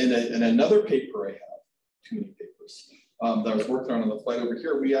well. In another paper I have, too many papers, that I was working on the flight over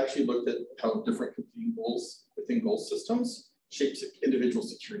here, we actually looked at how different competing goals within goal systems shapes individual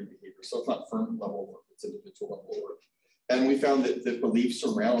security behavior. So it's not firm level work, it's individual level work. And we found that the beliefs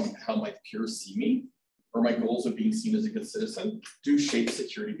around how my peers see me or my goals of being seen as a good citizen do shape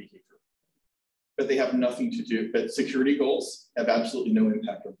security behavior. But they have nothing to do, but security goals have absolutely no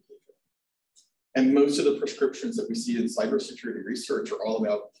impact on behavior. And most of the prescriptions that we see in cybersecurity research are all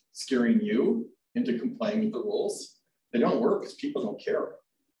about scaring you into complying with the rules. They don't work because people don't care.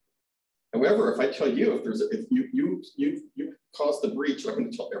 However, if I tell you, if you caused the breach, I'm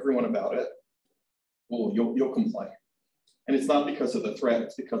going to tell everyone about it, well, you'll comply. And it's not because of the threat,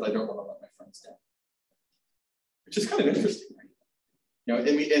 it's because I don't want to let my friends down. Which is kind of interesting, right? You know,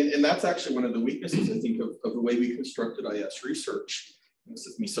 and that's actually one of the weaknesses, I think, of the way we constructed IS research. And this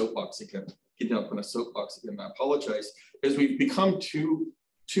is me soapbox again, getting up on a soapbox again, I apologize, is we've become too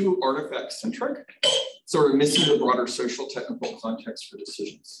artifact centric. So we're missing the broader social technical context for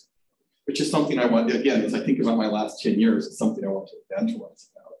decisions, which is something I want, again, as I think about my last 10 years, it's something I want to evangelize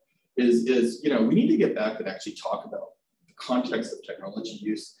about, is you know, we need to get back and actually talk about the context of technology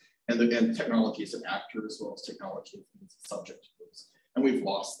use and technology as an actor as well as technology as a subject. And we've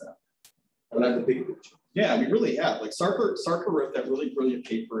lost that. And that's the big picture. Yeah, we really have. Like Sarkar wrote that really brilliant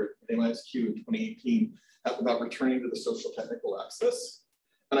paper at MISQ in 2018 about returning to the social technical axis.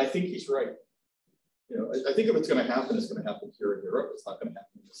 And I think he's right. You know, I think if it's going to happen, it's going to happen here in Europe. It's not going to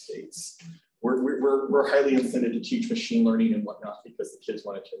happen in the States. We're highly incented to teach machine learning and whatnot because the kids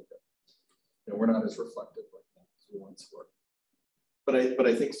want to take it. You know, we're not as reflective right now as we once were. But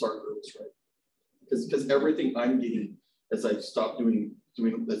I think Sarkar was right because everything I'm getting as I've stopped doing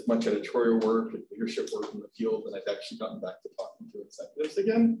as much editorial work and leadership work in the field, and I've actually gotten back to talking to executives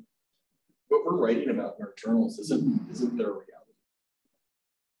again. What we're writing about in our journals isn't their reality.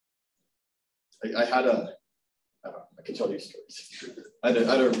 I can tell these stories.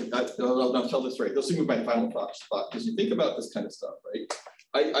 I'll tell this right. This will be my final thought because you think about this kind of stuff, right?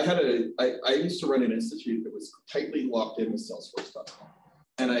 I used to run an institute that was tightly locked in with Salesforce.com.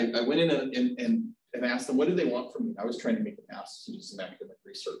 And I went in and asked them, what do they want from me? I was trying to make them ask to do some academic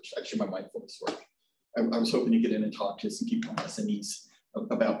research, actually my mindfulness work. I was hoping to get in and talk to some people on SMEs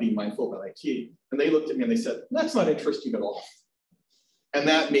about being mindful about IT. And they looked at me and they said, that's not interesting at all. And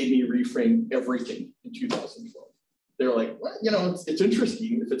that made me reframe everything in 2012. They were like, well, you know, it's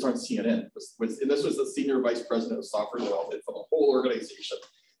interesting if it's on CNN. And this was the senior vice president of software development for the whole organization.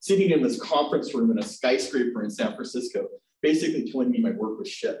 sitting in this conference room in a skyscraper in San Francisco, basically telling me my work was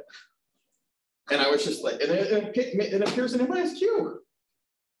shit. And I was just like, and it appears in MISQ.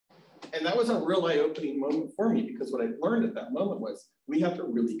 And that was a real eye-opening moment for me, because what I learned at that moment was we have to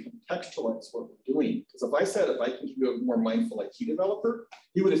really contextualize what we're doing. Because if I said, if I can give you a more mindful IT developer,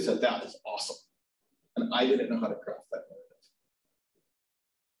 he would have said, that is awesome. And I didn't know how to craft that narrative.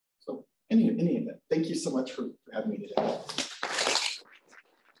 So any event, thank you so much for having me today.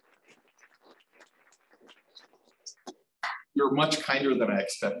 You're much kinder than I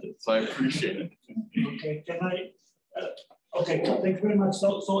expected, so I appreciate it. Okay, can I? Okay, thank you very much.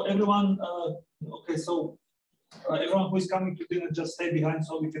 So everyone, okay, so everyone who is coming to dinner, just stay behind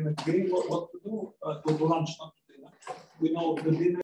so we can agree what to do. To lunch, not to dinner. We know the dinner.